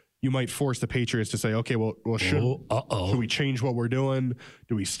success, you might force the Patriots to say, okay, well should we change what we're doing?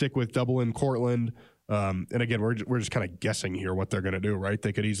 Do we stick with double in Cortland? And again, we're just kind of guessing here what they're going to do, right?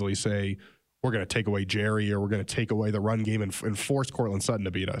 They could easily say, we're going to take away Jerry or we're going to take away the run game and force Cortland Sutton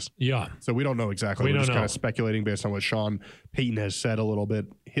to beat us. Yeah. So we don't know exactly. We're just kind of speculating based on what Sean Payton has said a little bit,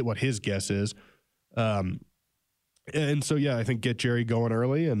 what his guess is. And so, I think get Jerry going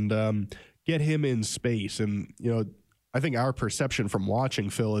early and get him in space. And, I think our perception from watching,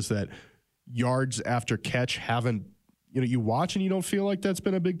 Phil, is that yards after catch haven't, you watch and you don't feel like that's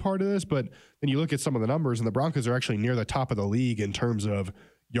been a big part of this, but then you look at some of the numbers and the Broncos are actually near the top of the league in terms of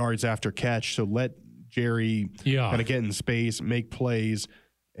yards after catch. So let Jerry kind of get in space, make plays,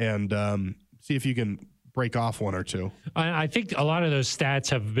 and see if you can break off one or two. I think a lot of those stats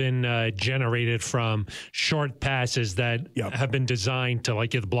have been generated from short passes that have been designed to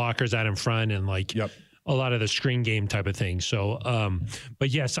get the blockers out in front and a lot of the screen game type of thing. So, but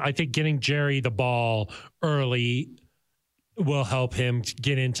yes, I think getting Jerry the ball early will help him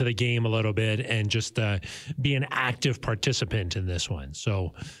get into the game a little bit and just be an active participant in this one.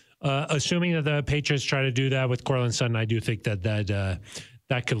 So, assuming that the Patriots try to do that with Cortland Sutton, I do think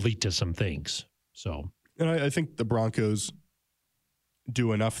that could lead to some things. So, and I think the Broncos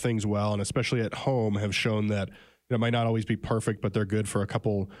do enough things well, and especially at home, have shown that it might not always be perfect, but they're good for a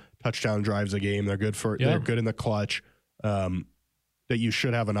couple touchdown drives a game. They're good they're good in the clutch. That you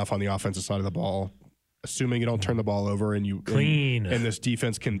should have enough on the offensive side of the ball, assuming you don't turn the ball over and you clean, and this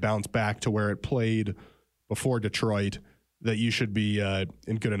defense can bounce back to where it played before Detroit. That you should be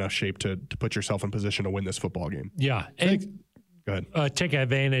in good enough shape to put yourself in position to win this football game. Yeah, go ahead. Take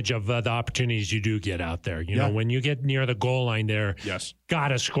advantage of the opportunities you do get out there. You know, when you get near the goal line there,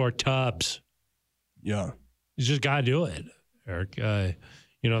 gotta score tubs. Yeah. You just got to do it, Eric.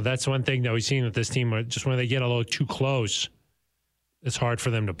 That's one thing that we've seen with this team. Just when they get a little too close, it's hard for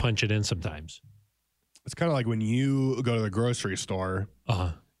them to punch it in sometimes. It's kind of like when you go to the grocery store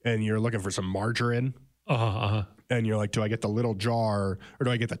and you're looking for some margarine. And you're like, do I get the little jar or do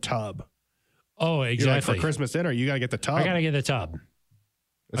I get the tub? Oh, exactly. You're like, for Christmas dinner, you got to get the tub. I got to get the tub.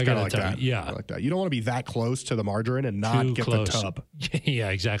 It's kind of like that. Yeah. Like that. You don't want to be that close to the margarine and not get the tub. Yeah,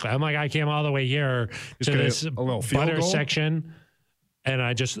 exactly. I'm like, I came all the way here to this butter section,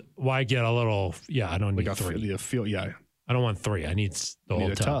 and why get a little? Yeah, I don't need three. I don't want three. I need the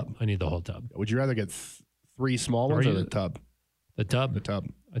whole tub. I need the whole tub. Would you rather get three small ones or the tub? The tub. The tub.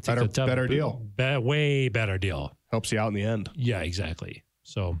 I take the tub. Better deal. Way better deal. Helps you out in the end. Yeah, exactly.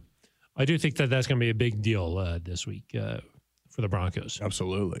 So I do think that's going to be a big deal this week for the Broncos.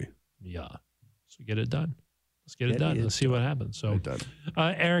 Absolutely. Yeah. So get it done. Let's get it done. Let's see what happens. So,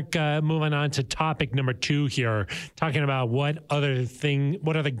 Eric, moving on to topic number 2 here, talking about what other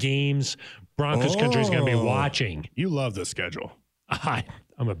games Broncos country is going to be watching. You love the schedule.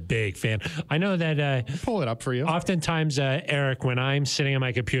 I'm a big fan. I know that. Pull it up for you. Oftentimes, Eric, when I'm sitting on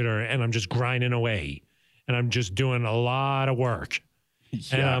my computer and I'm just grinding away and I'm just doing a lot of work,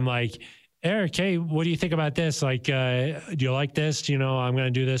 and I'm like, Eric, hey, what do you think about this? Like, do you like this? I'm going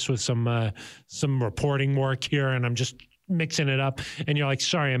to do this with some reporting work here, and I'm just mixing it up. And you're like,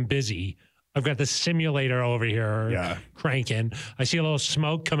 sorry, I'm busy. I've got the simulator over here cranking. I see a little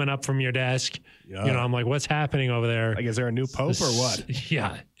smoke coming up from your desk. Yeah. I'm like, what's happening over there? Like, is there a new pope or what?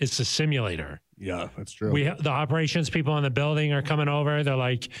 Yeah, it's the simulator. Yeah, that's true. The operations people in the building are coming over. They're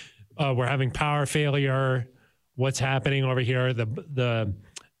like, we're having power failure. What's happening over here? The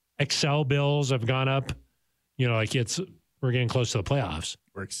Excel bills have gone up. We're getting close to the playoffs.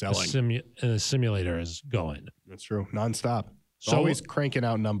 We're excelling. The simulator is going. That's true. Nonstop. So always cranking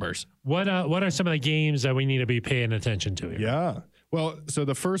out numbers. What are some of the games that we need to be paying attention to here? Yeah. Well, so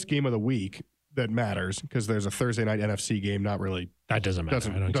the first game of the week that matters, because there's a Thursday night NFC game, not really. That doesn't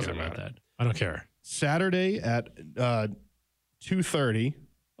matter. I don't care about that. I don't care. Saturday at 2:30.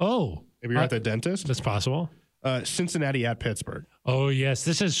 Oh. Maybe you're at the dentist. That's possible. Cincinnati at Pittsburgh. Oh, yes.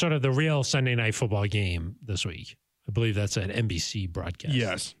 This is sort of the real Sunday night football game this week. I believe that's an NBC broadcast.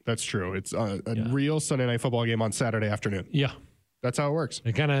 Yes, that's true. It's a real Sunday night football game on Saturday afternoon. Yeah. That's how it works.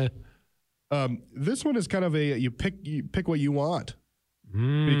 It kind of... this one is kind of you pick what you want.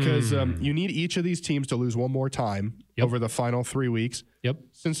 Because you need each of these teams to lose one more time over the final 3 weeks. Yep.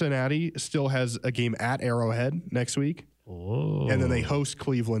 Cincinnati still has a game at Arrowhead next week. Oh. And then they host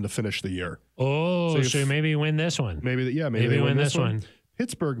Cleveland to finish the year. Oh, so maybe win this one. Maybe they win this one.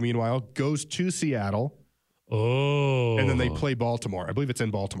 Pittsburgh, meanwhile, goes to Seattle. Oh. And then they play Baltimore. I believe it's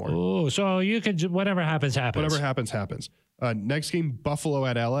in Baltimore. Oh, so you could, whatever happens, happens. Whatever happens, happens. Next game, Buffalo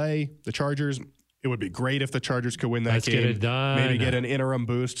at LA. The Chargers. It would be great if the Chargers could win that Let's game. Get it done. Maybe get an interim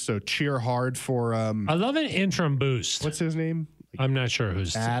boost. So cheer hard for. I love an interim boost. What's his name? I'm not sure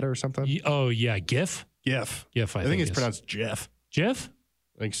who's. Ad or something? Oh, yeah. GIF? GIF. I think it's pronounced Jeff. Jeff?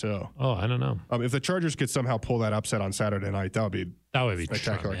 I think so. Oh, I don't know. If the Chargers could somehow pull that upset on Saturday night, that would be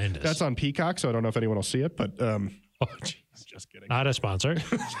spectacular. Tremendous. That's on Peacock, so I don't know if anyone will see it, but oh, geez. Just kidding. Not a sponsor.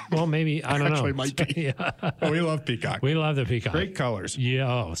 Well, maybe. I don't know. Actually, might be. Yeah. Oh, we love Peacock. We love the Peacock. Great colors. Yeah.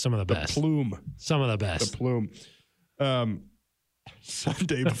 Oh, some of the best. The plume. Some of the best. The plume.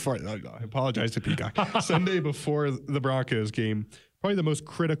 Sunday before, I apologize to Peacock. Sunday before the Broncos game, probably the most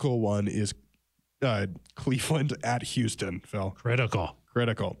critical one is Cleveland at Houston, Phil. Critical.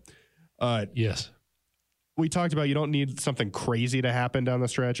 Yes. We talked about you don't need something crazy to happen down the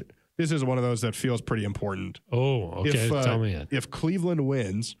stretch. This is one of those that feels pretty important. Oh, okay. Tell me it. If Cleveland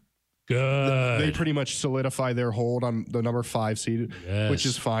wins, good, they pretty much solidify their hold on the number 5 seed, which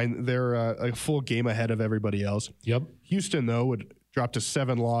is fine. They're a full game ahead of everybody else. Yep. Houston, though, would drop to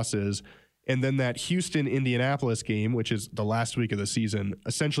 7 losses. And then that Houston-Indianapolis game, which is the last week of the season,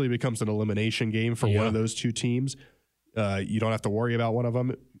 essentially becomes an elimination game for one of those two teams. You don't have to worry about one of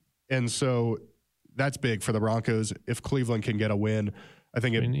them. And so that's big for the Broncos. If Cleveland can get a win, I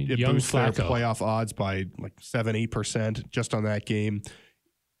think it boosts their playoff odds by like 7-8% just on that game.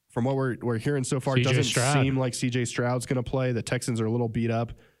 From what we're hearing so far, it doesn't seem like C.J. Stroud's going to play. The Texans are a little beat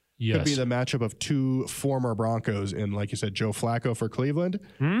up. Yes. Could be the matchup of two former Broncos in, like you said, Joe Flacco for Cleveland.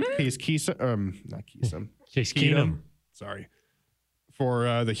 Case Keenum. Sorry.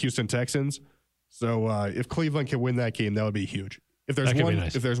 For the Houston Texans. So if Cleveland can win that game, that would be huge. If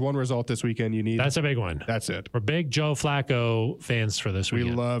there's one result this weekend you need. That's a big one. That's it. We're big Joe Flacco fans for this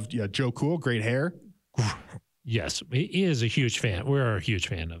weekend. We loved, Joe Cool, great hair. Yes, he is a huge fan. We're a huge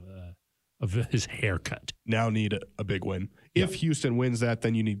fan of his haircut. Now need a big win. If Houston wins that,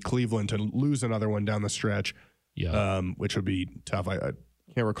 then you need Cleveland to lose another one down the stretch, which would be tough. I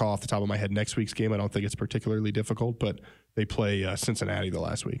can't recall off the top of my head next week's game. I don't think it's particularly difficult, but they play Cincinnati the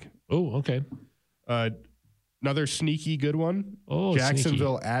last week. Oh, okay. Another sneaky good one. Oh,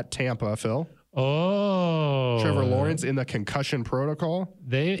 Jacksonville at Tampa, Phil. Oh. Trevor Lawrence in the concussion protocol.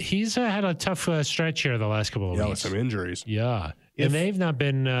 He's had a tough stretch here the last couple of weeks. With some injuries. Yeah. And they've not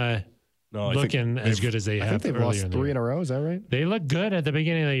been looking as good as they have. I think they've lost 3 in a row. Is that right? They looked good at the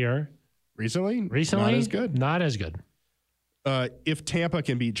beginning of the year. Recently? Not as good. Not as good. If Tampa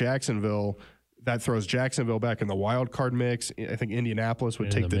can beat Jacksonville, that throws Jacksonville back in the wild card mix. I think Indianapolis would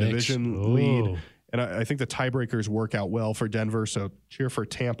take the division lead. And I think the tiebreakers work out well for Denver, so cheer for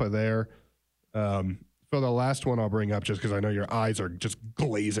Tampa there. For the last one I'll bring up, just because I know your eyes are just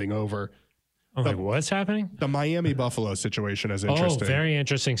glazing over. I'm like, what's happening? The Miami-Buffalo situation is interesting. Oh, very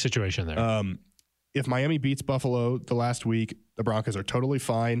interesting situation there. If Miami beats Buffalo the last week, the Broncos are totally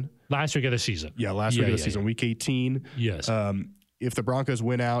fine. Last week of the season. Yeah, last week of the season, week 18. Yes. If the Broncos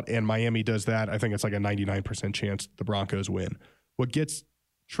win out and Miami does that, I think it's like a 99% chance the Broncos win. What gets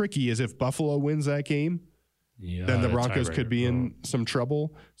tricky is if Buffalo wins that game, then the Broncos could be in some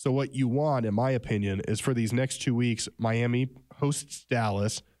trouble. So what you want, in my opinion, is for these next 2 weeks, Miami hosts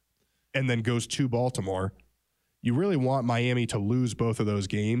Dallas and then goes to Baltimore. You really want Miami to lose both of those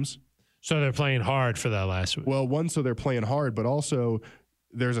games. So they're playing hard for that last week. Well, one, so they're playing hard, but also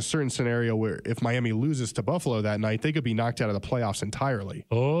there's a certain scenario where if Miami loses to Buffalo that night, they could be knocked out of the playoffs entirely.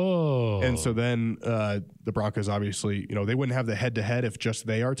 Oh. And so then the Broncos, obviously, they wouldn't have the head-to-head if just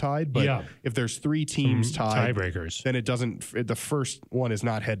they are tied. But if there's 3 teams tied, tiebreakers, then it doesn't. The first one is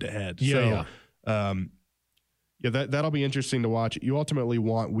not head-to-head. That'll be interesting to watch. You ultimately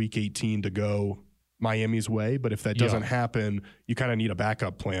want Week 18 to go Miami's way, but if that doesn't happen, you kind of need a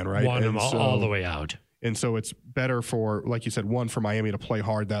backup plan, right? Want them all the way out. And so it's better for, like you said, one, for Miami to play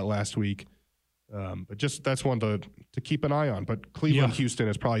hard that last week, But just that's one to keep an eye on. But Cleveland, Houston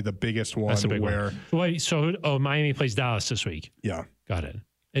is probably the biggest one. That's a big where one. Wait, so Miami plays Dallas this week. Yeah, got it.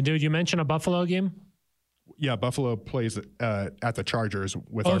 And dude, you mentioned a Buffalo game. Yeah, Buffalo plays at the Chargers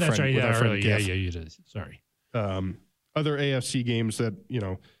with our friend. That's right. With our friend yeah, Giff. you did. Sorry. Other AFC games that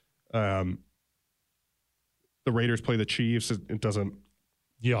the Raiders play the Chiefs. It doesn't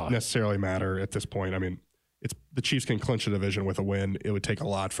necessarily matter at this point. I mean, the Chiefs can clinch the division with a win. It would take a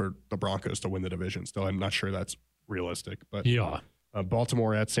lot for the Broncos to win the division. Still, I'm not sure that's realistic. But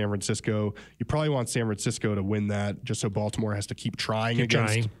Baltimore at San Francisco. You probably want San Francisco to win that, just so Baltimore has to keep trying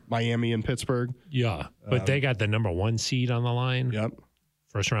against Miami and Pittsburgh. Yeah, but they got the number 1 seed on the line. Yep.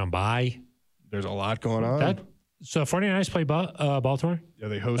 First round bye. There's a lot going on. So 49ers play Baltimore? Yeah,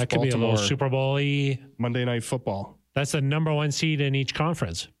 they host Baltimore. That could be a little Super Bowl-y. Monday Night Football. That's the number 1 seed in each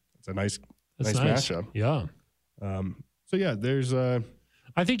conference. It's a nice nice matchup. Yeah. So, yeah, there's I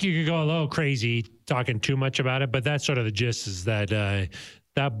think you could go a little crazy talking too much about it, but that's sort of the gist is that the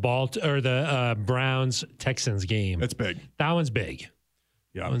Browns-Texans game. That's big. That one's big.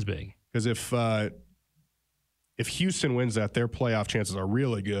 Yeah. That one's big. Because if Houston wins that, their playoff chances are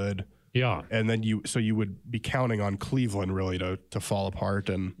really good. Yeah. And then you would be counting on Cleveland really to fall apart.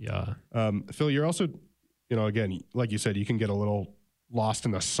 And Phil, you're also, again, like you said, you can get a little lost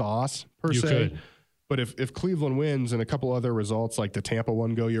in the sauce per se. You could. But if Cleveland wins and a couple other results like the Tampa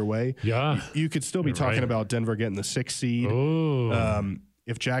one go your way, you could still be talking about Denver getting the 6th seed.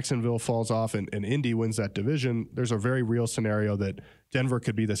 If Jacksonville falls off and Indy wins that division, there's a very real scenario that Denver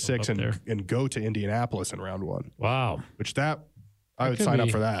could be the 6th and go to Indianapolis in round 1. Wow. Which I would sign up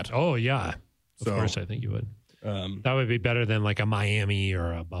for that. Oh, yeah. Of course, I think you would. That would be better than like a Miami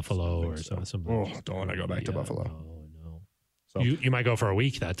or a Buffalo or something. Oh, don't want to go back to Buffalo. No. So you might go for a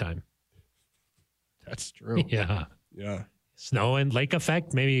week that time. That's true. Yeah. Yeah. Snow and lake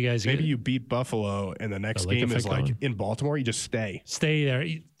effect. Maybe you guys. Maybe you beat Buffalo and the next game is like in Baltimore. You just stay there.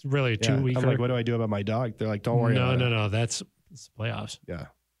 Really, 2 weeks. I'm like, what do I do about my dog? They're like, don't worry. No. That's the playoffs. Yeah.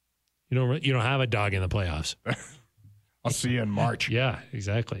 You don't have a dog in the playoffs. I'll see you in March. Yeah,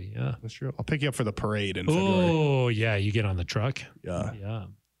 exactly. Yeah, that's true. I'll pick you up for the parade in February. Oh yeah, you get on the truck. Yeah.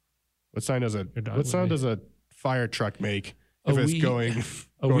 What sound does a fire truck make if it's going?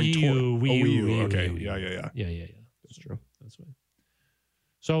 A Wii U. Okay. Yeah. That's true. That's right.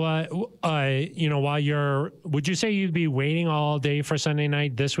 So, would you say you'd be waiting all day for Sunday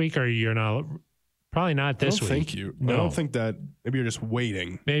night this week, or you're not? Probably not this week. No. I don't think that. Maybe you're just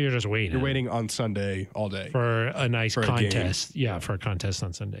waiting. You're waiting on Sunday all day for a nice contest. Yeah, for a contest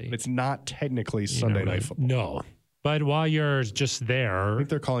on Sunday. But it's not technically Sunday night football. No, but while you're just there, I think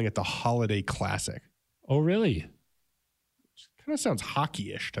they're calling it the Holiday Classic. Oh, really? Kind of sounds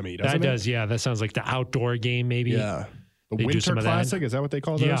hockey-ish to me, doesn't it? That does, yeah. That sounds like the outdoor game, maybe. Yeah. The Winter Classic, is that what they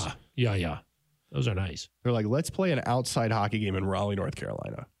call those? Yeah. Those are nice. They're like, let's play an outside hockey game in Raleigh, North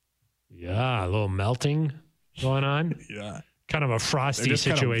Carolina. Yeah, a little melting going on. Yeah. Kind of a frosty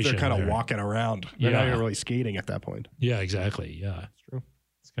situation. They're kind of walking around. They're not even really skating at that point. Yeah, exactly. Yeah. That's true.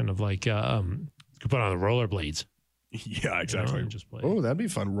 It's kind of like you could put on the rollerblades. Yeah, exactly. Just play. Oh, that'd be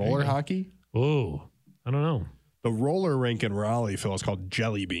fun. Roller hockey? Oh, I don't know. The roller rink in Raleigh, Phil, is called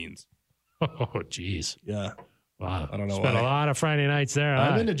Jelly Beans. Oh, geez. Yeah. Wow. I don't know Spent a lot of Friday nights there.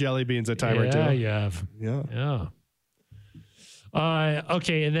 I've been to Jelly Beans a time or two. Yeah, you have. Yeah.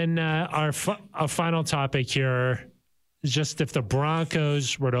 Okay, and then our final topic here is just if the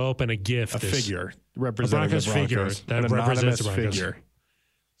Broncos were to open a gift. Figure representing the Broncos. Figure that represents the Broncos. Figure.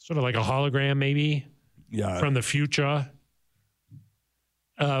 Sort of like a hologram, maybe? Yeah. From the future.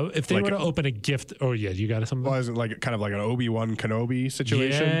 If they were to open a gift, you got something? Well, is it like kind of like an Obi-Wan Kenobi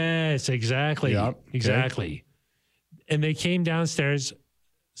situation? Yes, exactly. Yep. Exactly. Okay. And they came downstairs.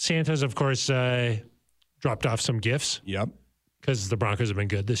 Santa's, of course, dropped off some gifts. Yep. Because the Broncos have been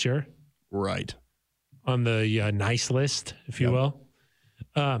good this year. Right. On the nice list, if you will.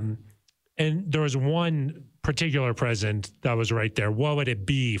 And there was one particular present that was right there. What would it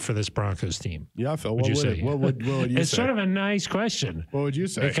be for this Broncos team? Yeah, Phil. What would you say? It's sort of a nice question. What would you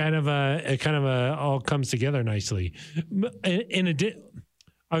say? It kind of all comes together nicely. I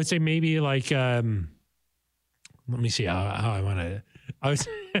would say maybe like let me see how I want to.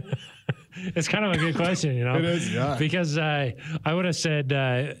 It's kind of a good question, It is, yeah. Because I would have said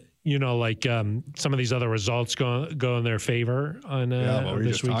some of these other results go in their favor on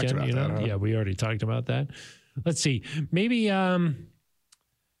this weekend. Yeah, we already talked about that. Let's see, maybe a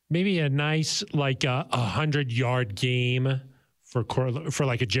nice 100-yard game for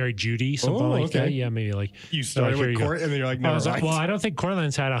like a Jerry Jeudy, something like that. Yeah, maybe like you started with Court, and then you're like, no, right. Well, I don't think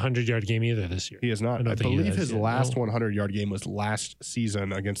Cortland's had a 100-yard game either this year. He has not. I believe his last 100-yard game was last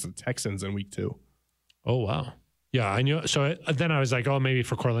season against the Texans in week 2. Oh, wow. Yeah, I knew. So then I was like, oh, maybe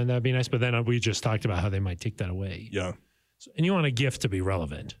for Cortland that'd be nice. But then we just talked about how they might take that away. Yeah. So, and you want a gift to be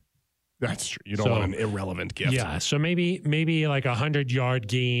relevant. That's true. You don't want an irrelevant gift. Yeah. So maybe like a 100-yard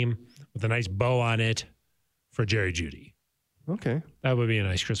game with a nice bow on it for Jerry Jeudy. Okay. That would be a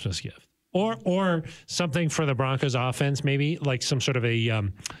nice Christmas gift. Or something for the Broncos offense, maybe like some sort of a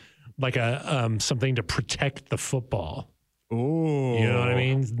something to protect the football. Oh. You know what I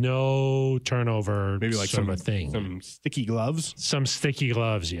mean? No turnover. Maybe like some thing. Some sticky gloves. Some sticky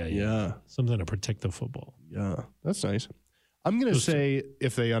gloves, yeah. Something to protect the football. Yeah. That's nice. I'm going to say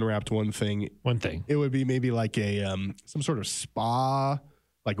if they unwrapped one thing, it would be maybe like a some sort of spa,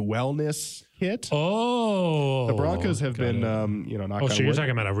 like wellness kit. Oh, the Broncos have been, knock on so you're wood.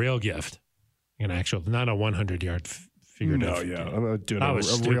 talking about a real gift, an actual, not a 100-yard figurative. No, yeah, I'm doing a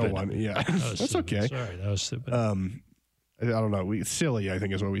real one. Yeah, that's stupid. Okay. Sorry, that was stupid. I don't know. Silly, I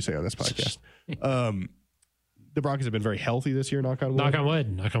think, is what we say on this podcast. The Broncos have been very healthy this year. Knock on wood. Knock on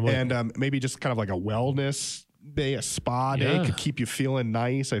wood. Knock on wood. And maybe just kind of like a wellness day, a spa day could keep you feeling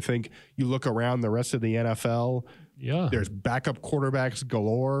nice. I think you look around the rest of the NFL. Yeah. There's backup quarterbacks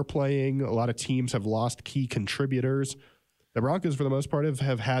galore playing. A lot of teams have lost key contributors. The Broncos, for the most part,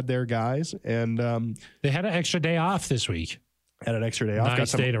 have had their guys. And they had an extra day off this week. Had an extra day off. Nice got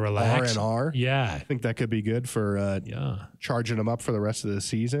some day to relax. R&R. Yeah. I think that could be good for charging them up for the rest of the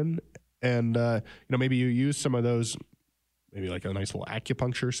season. And, maybe you use some of those, maybe like a nice little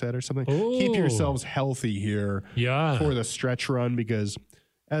acupuncture set or something. Ooh. Keep yourselves healthy here for the stretch run because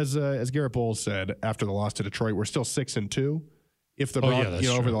as Garrett Bowles said after the loss to Detroit, we're still 6-2. If the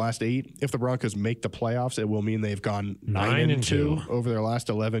over the last 8, if the Broncos make the playoffs, it will mean they've gone 9-2 over their last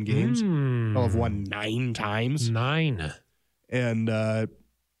 11 games. They'll have won 9 times. 9. And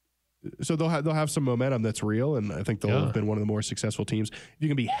so they'll have some momentum that's real, and I think they'll have been one of the more successful teams. If you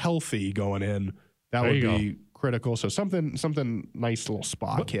can be healthy going in, that would be critical. So something nice little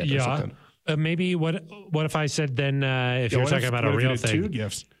spa kit or something. Maybe what if I said then if you're talking about a real thing, 2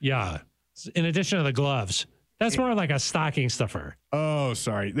 gifts. Yeah. In addition to the gloves, that's more like a stocking stuffer. Oh,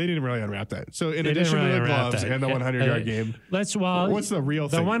 sorry. They didn't really unwrap that. So in addition to the gloves and the 100-yard game, what's the real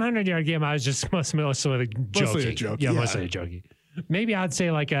thing? The 100-yard game, I was just mostly joking. Mostly a joke. Yeah, mostly joking. Maybe I'd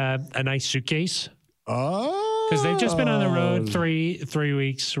say like a nice suitcase. Oh. Because they've just been on the road three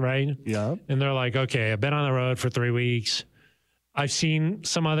weeks, right? Yeah. And they're like, okay, I've been on the road for 3 weeks. I've seen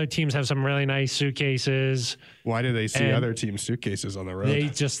some other teams have some really nice suitcases. Why do they see other teams' suitcases on the road?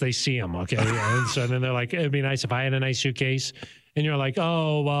 They see them, okay? And so then they're like, it'd be nice if I had a nice suitcase. And you're like,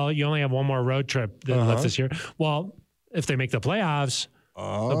 oh, well, you only have one more road trip left this year. Well, if they make the playoffs,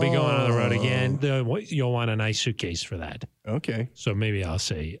 they'll be going on the road again. You'll want a nice suitcase for that. Okay. So maybe I'll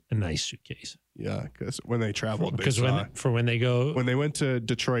say a nice suitcase. Yeah, because when they traveled, when they went to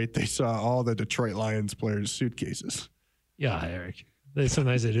Detroit, they saw all the Detroit Lions players' suitcases. Yeah, Eric.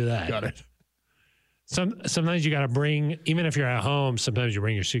 Sometimes they do that. Got it. Sometimes you got to bring, even if you're at home, sometimes you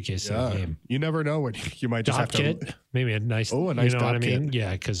bring your suitcase to the game. You never know what you might just have to. Kit, maybe a nice. Oh, a nice you know what I mean? kit.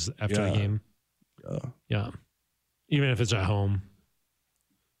 Yeah, because after the game. Yeah. Even if it's at home.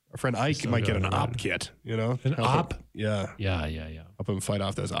 Our friend Ike might get an op kit, An op? Yeah. Yeah. Help him fight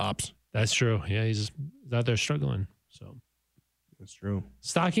off those ops. That's true. Yeah, he's out there struggling. So. That's true.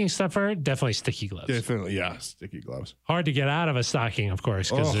 Stocking stuffer, definitely sticky gloves. Definitely, yeah, sticky gloves. Hard to get out of a stocking, of course,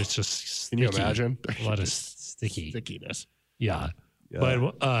 because it's just sticky. Can you imagine? A lot of stickiness. Yeah. But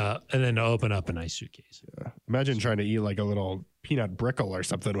and then to open up a nice suitcase. Yeah. Imagine trying to eat like a little peanut brickle or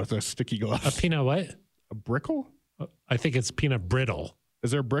something with a sticky glove. A peanut what? A brickle? I think it's peanut brittle.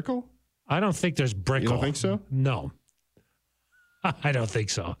 Is there brickle? I don't think there's brickle. You don't think so? No. I don't think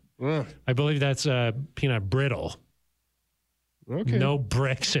so. I believe that's peanut brittle. Okay. No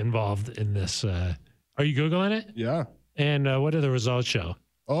bricks involved in this. Are you Googling it? Yeah. And what do the results show?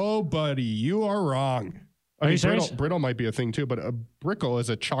 Oh, buddy, you are wrong. Are you serious? Brittle might be a thing too, but a brickle is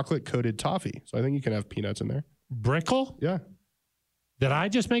a chocolate-coated toffee. So I think you can have peanuts in there. Brickle? Yeah. Did I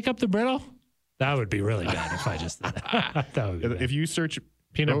just make up the brittle? That would be really bad if I just did that. That would be bad. If you search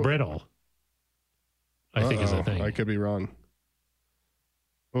peanut brittle, I think is a thing. I could be wrong.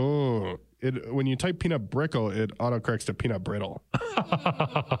 Oh, when you type peanut brickle, it autocorrects to peanut brittle.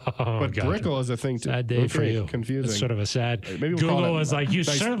 But brickle is a thing too. Sad day for you. Confusing. It's sort of a sad. Maybe Google was like, you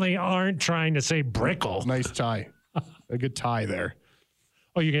certainly aren't trying to say brickle. Nice tie. A good tie there.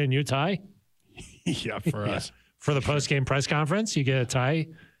 Oh, you get a new tie? Yeah, for us. For the post-game press conference, you get a tie?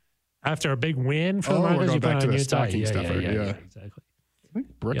 After a big win for the Oh, we're Broncos, going you put back to on the Utah. stocking stuffer, yeah. Exactly. I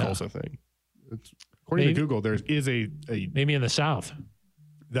think Brickell's a thing. According to Google, there is a maybe in the South.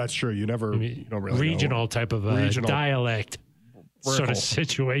 That's true. You don't really regional know. type of dialect Brickell. sort of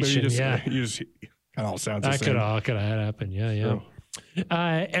situation. You just kind of all sounds the same. That could have happened. Yeah.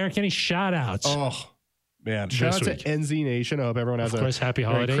 Eric, any shout outs? Oh, man. Shout out to NZ Nation. I hope everyone has happy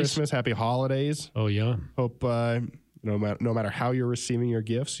holidays. Merry Christmas, happy holidays. Oh, yeah. Hope no matter how you're receiving your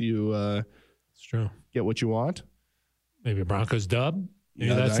gifts, you it's true. Get what you want. Maybe a Broncos dub.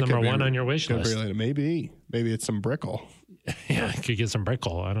 Maybe that's number one on your wish list. Maybe it's some Brickell. Yeah, could get some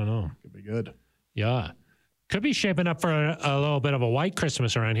Brickell. I don't know. Could be good. Yeah. Could be shaping up for a little bit of a white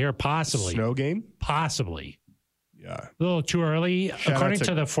Christmas around here, possibly. Snow game? Possibly. Yeah. A little too early. According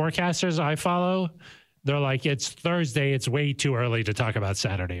to the forecasters I follow, they're like, it's Thursday. It's way too early to talk about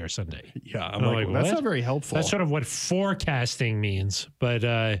Saturday or Sunday. Yeah. I'm like, well, that's not very helpful. That's sort of what forecasting means. But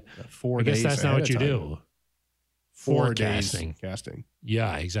I 4 guess days that's not what you do. 4 days casting.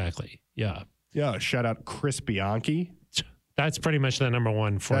 Yeah, exactly. Yeah. Yeah. Shout out Chris Bianchi. That's pretty much the number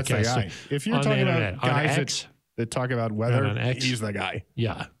one forecaster. That's the guy. If you're talking about guys that talk about weather, he's the guy.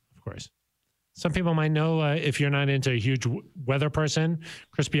 Yeah, of course. Some people might know if you're not into a huge weather person,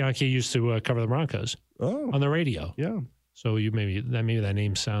 Chris Bianchi used to cover the Broncos on the radio. Yeah. So maybe that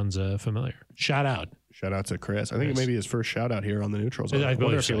name sounds familiar. Shout out to Chris. I think it may be his first shout out here on the Neutral Zone. I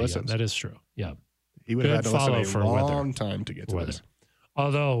wonder if he listens. Yeah, that is true. Yeah. He would have had to listen for a long time to get to this.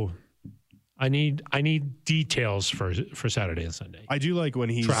 Although I need details for Saturday and Sunday. I do like when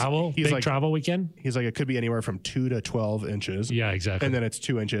he's big like, travel weekend. He's like, it could be anywhere from 2 to 12 inches. Yeah, exactly. And then it's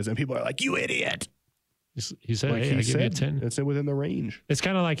 2 inches, and people are like, "You idiot!" He said, "Hey, I give you a 10." It's within the range. It's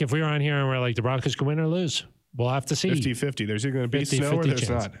kind of like if we were on here and we're like, the Broncos can win or lose. We'll have to see. 50-50. There's either going to be snow or there's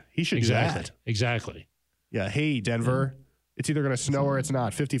not. He should do that. Exactly. Yeah. Hey, Denver, it's either going to snow or it's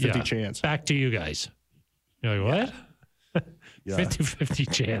not. 50-50 chance. Back to you guys. You're like, what?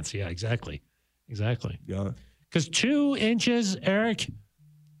 50-50 chance. Yeah, exactly. Yeah. Because 2 inches, Eric,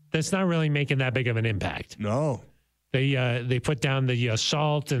 that's not really making that big of an impact. No. They put down the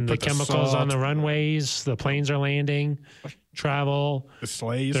salt and the chemicals on the runways. The planes are landing. Travel. The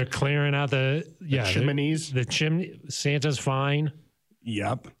sleighs. They're clearing out the chimneys. The chimney. Santa's fine.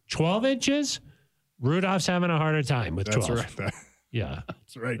 Yep. 12 inches? Rudolph's having a harder time with 12. That's right. Yeah.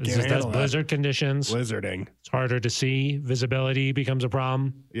 That's right. That's blizzard conditions. Blizzarding. It's harder to see. Visibility becomes a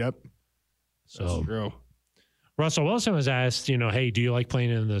problem. Yep. So that's true. Russell Wilson was asked, hey, do you like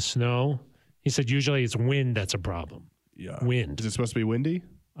playing in the snow? He said usually it's wind that's a problem. Yeah. Wind. Is it supposed to be windy?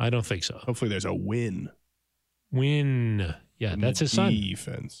 I don't think so. Hopefully there's a win. Win. Yeah, that's his son.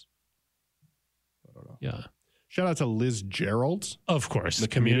 Defense. I don't know. Yeah. Shout out to Liz Gerald. Of course. The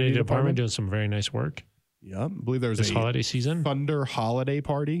community department doing some very nice work. Yeah. I believe there was this holiday season. Thunder holiday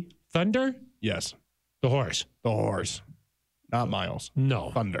party. Thunder? Yes. The horse. The horse. Not Miles.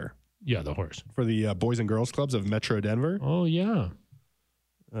 No. Thunder. Yeah, the horse. For the Boys and Girls Clubs of Metro Denver. Oh, yeah.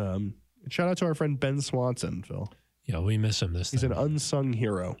 Shout out to our friend Ben Swanson, Phil. Yeah, we miss him He's an unsung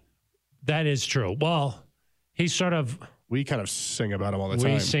hero. That is true. Well, he's sort of... We kind of sing about him all the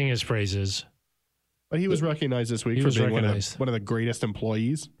time. We sing his praises. But he was recognized this week for being one of the greatest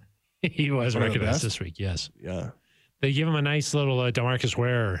employees. He was recognized this week, yes. Yeah. They give him a nice little DeMarcus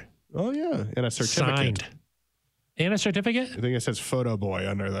Ware. Oh, yeah. And a certificate. Signed. And a certificate? I think it says Photo Boy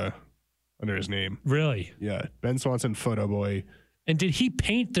under his name. Really? Yeah. Ben Swanson, Photo Boy. And did he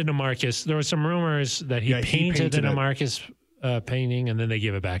paint the DeMarcus? There were some rumors that he painted the DeMarcus painting, and then they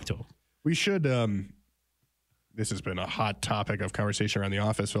gave it back to him. We should... this has been a hot topic of conversation around the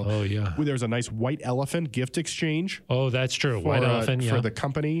office, Phil. Oh, yeah. There was a nice white elephant gift exchange. Oh, that's true. White elephant, for the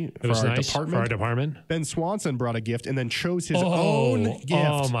company, for our department. For our department. Ben Swanson brought a gift and then chose his own gift.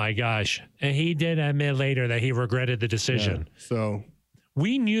 Oh, my gosh. And he did admit later that he regretted the decision. Yeah, so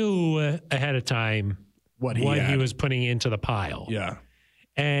we knew ahead of time what he was putting into the pile. Yeah.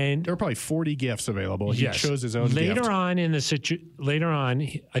 And there were probably 40 gifts available. He chose his own gift. Later on,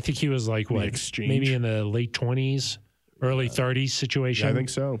 I think he was like, what? Exchange? Maybe in the late 20s, early 30s situation. Yeah, I think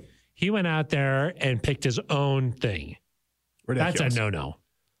so. He went out there and picked his own thing. Ridiculous. That's a no-no.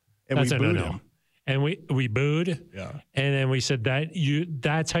 And that's we booed him. And we booed. Yeah. And then we said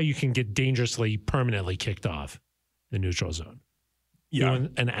that's how you can get dangerously, permanently kicked off the neutral zone. Yeah.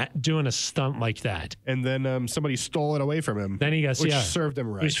 Doing a stunt like that. And then somebody stole it away from him. Then he got, which served him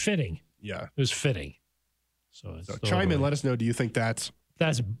right. It was fitting. Yeah. It was fitting. So chime in, let us know. Do you think that's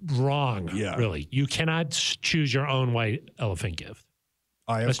wrong? Yeah. Really. You cannot choose your own white elephant gift.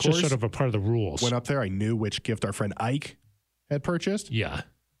 That's just sort of a part of the rules. Went up there. I knew which gift our friend Ike had purchased. Yeah.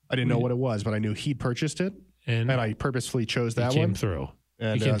 I didn't know what it was, but I knew he'd purchased it. And I purposefully chose that one. Came through.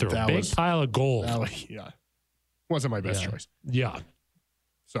 And You can throw a big pile of gold. Wasn't my best choice. Yeah.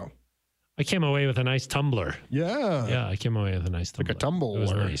 So I came away with a nice tumbler. yeah. Yeah, I came away with a nice tumbler. Like a tumbler. It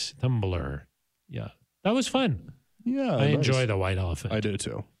was nice. Tumbler. Yeah. That was fun. Yeah. I enjoy the white elephant. I do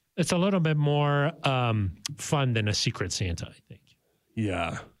too. It's a little bit more fun than a Secret Santa, I think.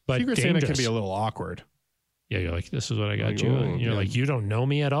 Yeah. But Secret Santa can be a little awkward. Yeah, you're like, this is what I got Like, you. oh, And you're like, you don't know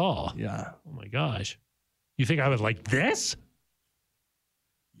me at all. Yeah. Oh my gosh. You think I would like this?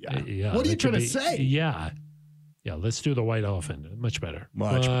 Yeah. What are you trying to say? Yeah. Yeah, let's do the white elephant. Much better.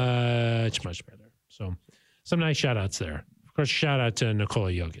 Much better. So some nice shout outs there. Of course, shout out to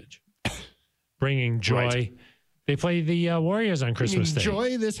Nikola Jokic. Bringing joy. Right. They play the Warriors on Christmas Day.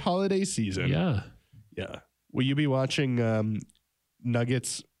 Enjoy this holiday season. Yeah. Yeah. Will you be watching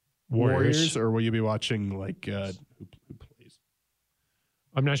Nuggets Warriors, or will you be watching like who plays?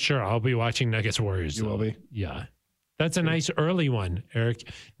 I'm not sure. I'll be watching Nuggets Warriors. You will be? Yeah. That's a nice early one, Eric.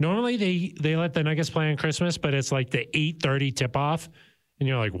 Normally they let the Nuggets play on Christmas, but it's like the 8:30 tip off. And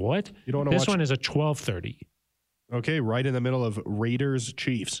you're like, what? You don't want to This one is a 12:30. Okay, right in the middle of Raiders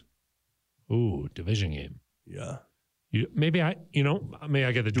Chiefs. Ooh, division game. Yeah. Maybe I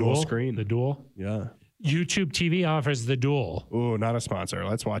get the dual screen. The dual. Yeah. YouTube TV offers the dual. Ooh, not a sponsor.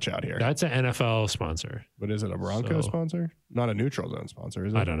 Let's watch out here. That's an NFL sponsor. But is it a Broncos sponsor? Not a neutral zone sponsor,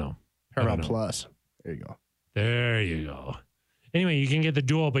 is it? I don't know. Paramount Plus. There you go. There you go. Anyway, you can get the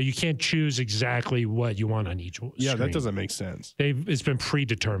dual, but you can't choose exactly what you want on each screen. Yeah, that doesn't make sense. It's been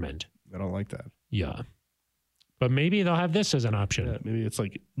predetermined. I don't like that. Yeah. But maybe they'll have this as an option. Yeah, maybe it's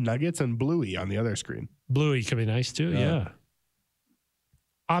like Nuggets and Bluey on the other screen. Bluey could be nice too. Yeah.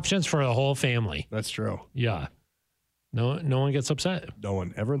 Options for the whole family. That's true. Yeah. No one gets upset. No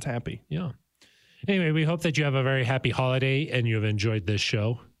one. Everyone's happy. Yeah. Anyway, we hope that you have a very happy holiday and you have enjoyed this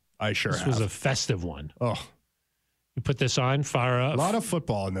show. I sure have. This was a festive one. Oh. You put this on, fire up. A lot of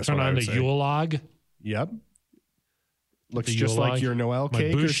football in this one. Turn on the Yule log. Yep. Looks just like your Noel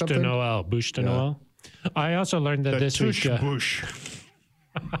cake or something. Bouche de Noel. I also learned that this week. Bouche.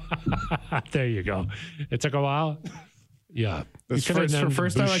 There you go. It took a while. Yeah. First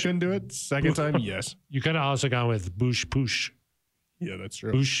time I couldn't do it. Second time, yes. You could have also gone with bouche push. Yeah, that's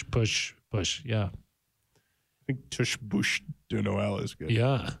true. Bouche push. Yeah. I think tush bouche de Noel is good.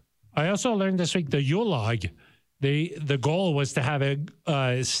 Yeah. I also learned this week the Yule log. The goal was to have it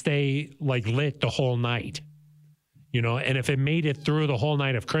stay like lit the whole night, and if it made it through the whole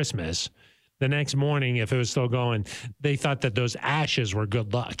night of Christmas, the next morning, if it was still going, they thought that those ashes were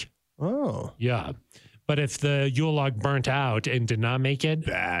good luck. Oh, yeah. But if the Yule log burnt out and did not make it,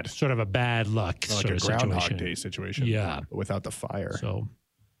 sort of a bad luck like sort a of Groundhog situation. Day situation. Yeah, but without the fire. So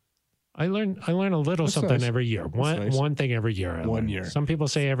I learn a little something every year. One thing every year. One year. Some people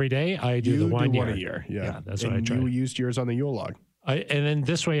say every day. I do the one year. One a year. Yeah, that's what I try. You used yours on the Yule log. And then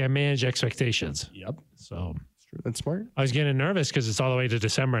this way I manage expectations. Yep. So that's true. That's smart. I was getting nervous because it's all the way to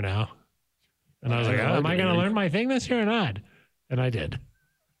December now. And I was like, am I going to learn my thing this year or not? And I did.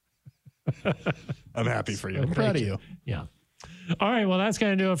 I'm happy for you. I'm proud of you. Yeah. All right. Well, that's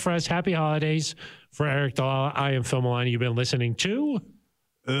going to do it for us. Happy holidays. For Eric Dahl, I am Phil Milani. You've been listening to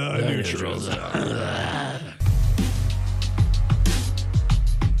The Neutral Zone.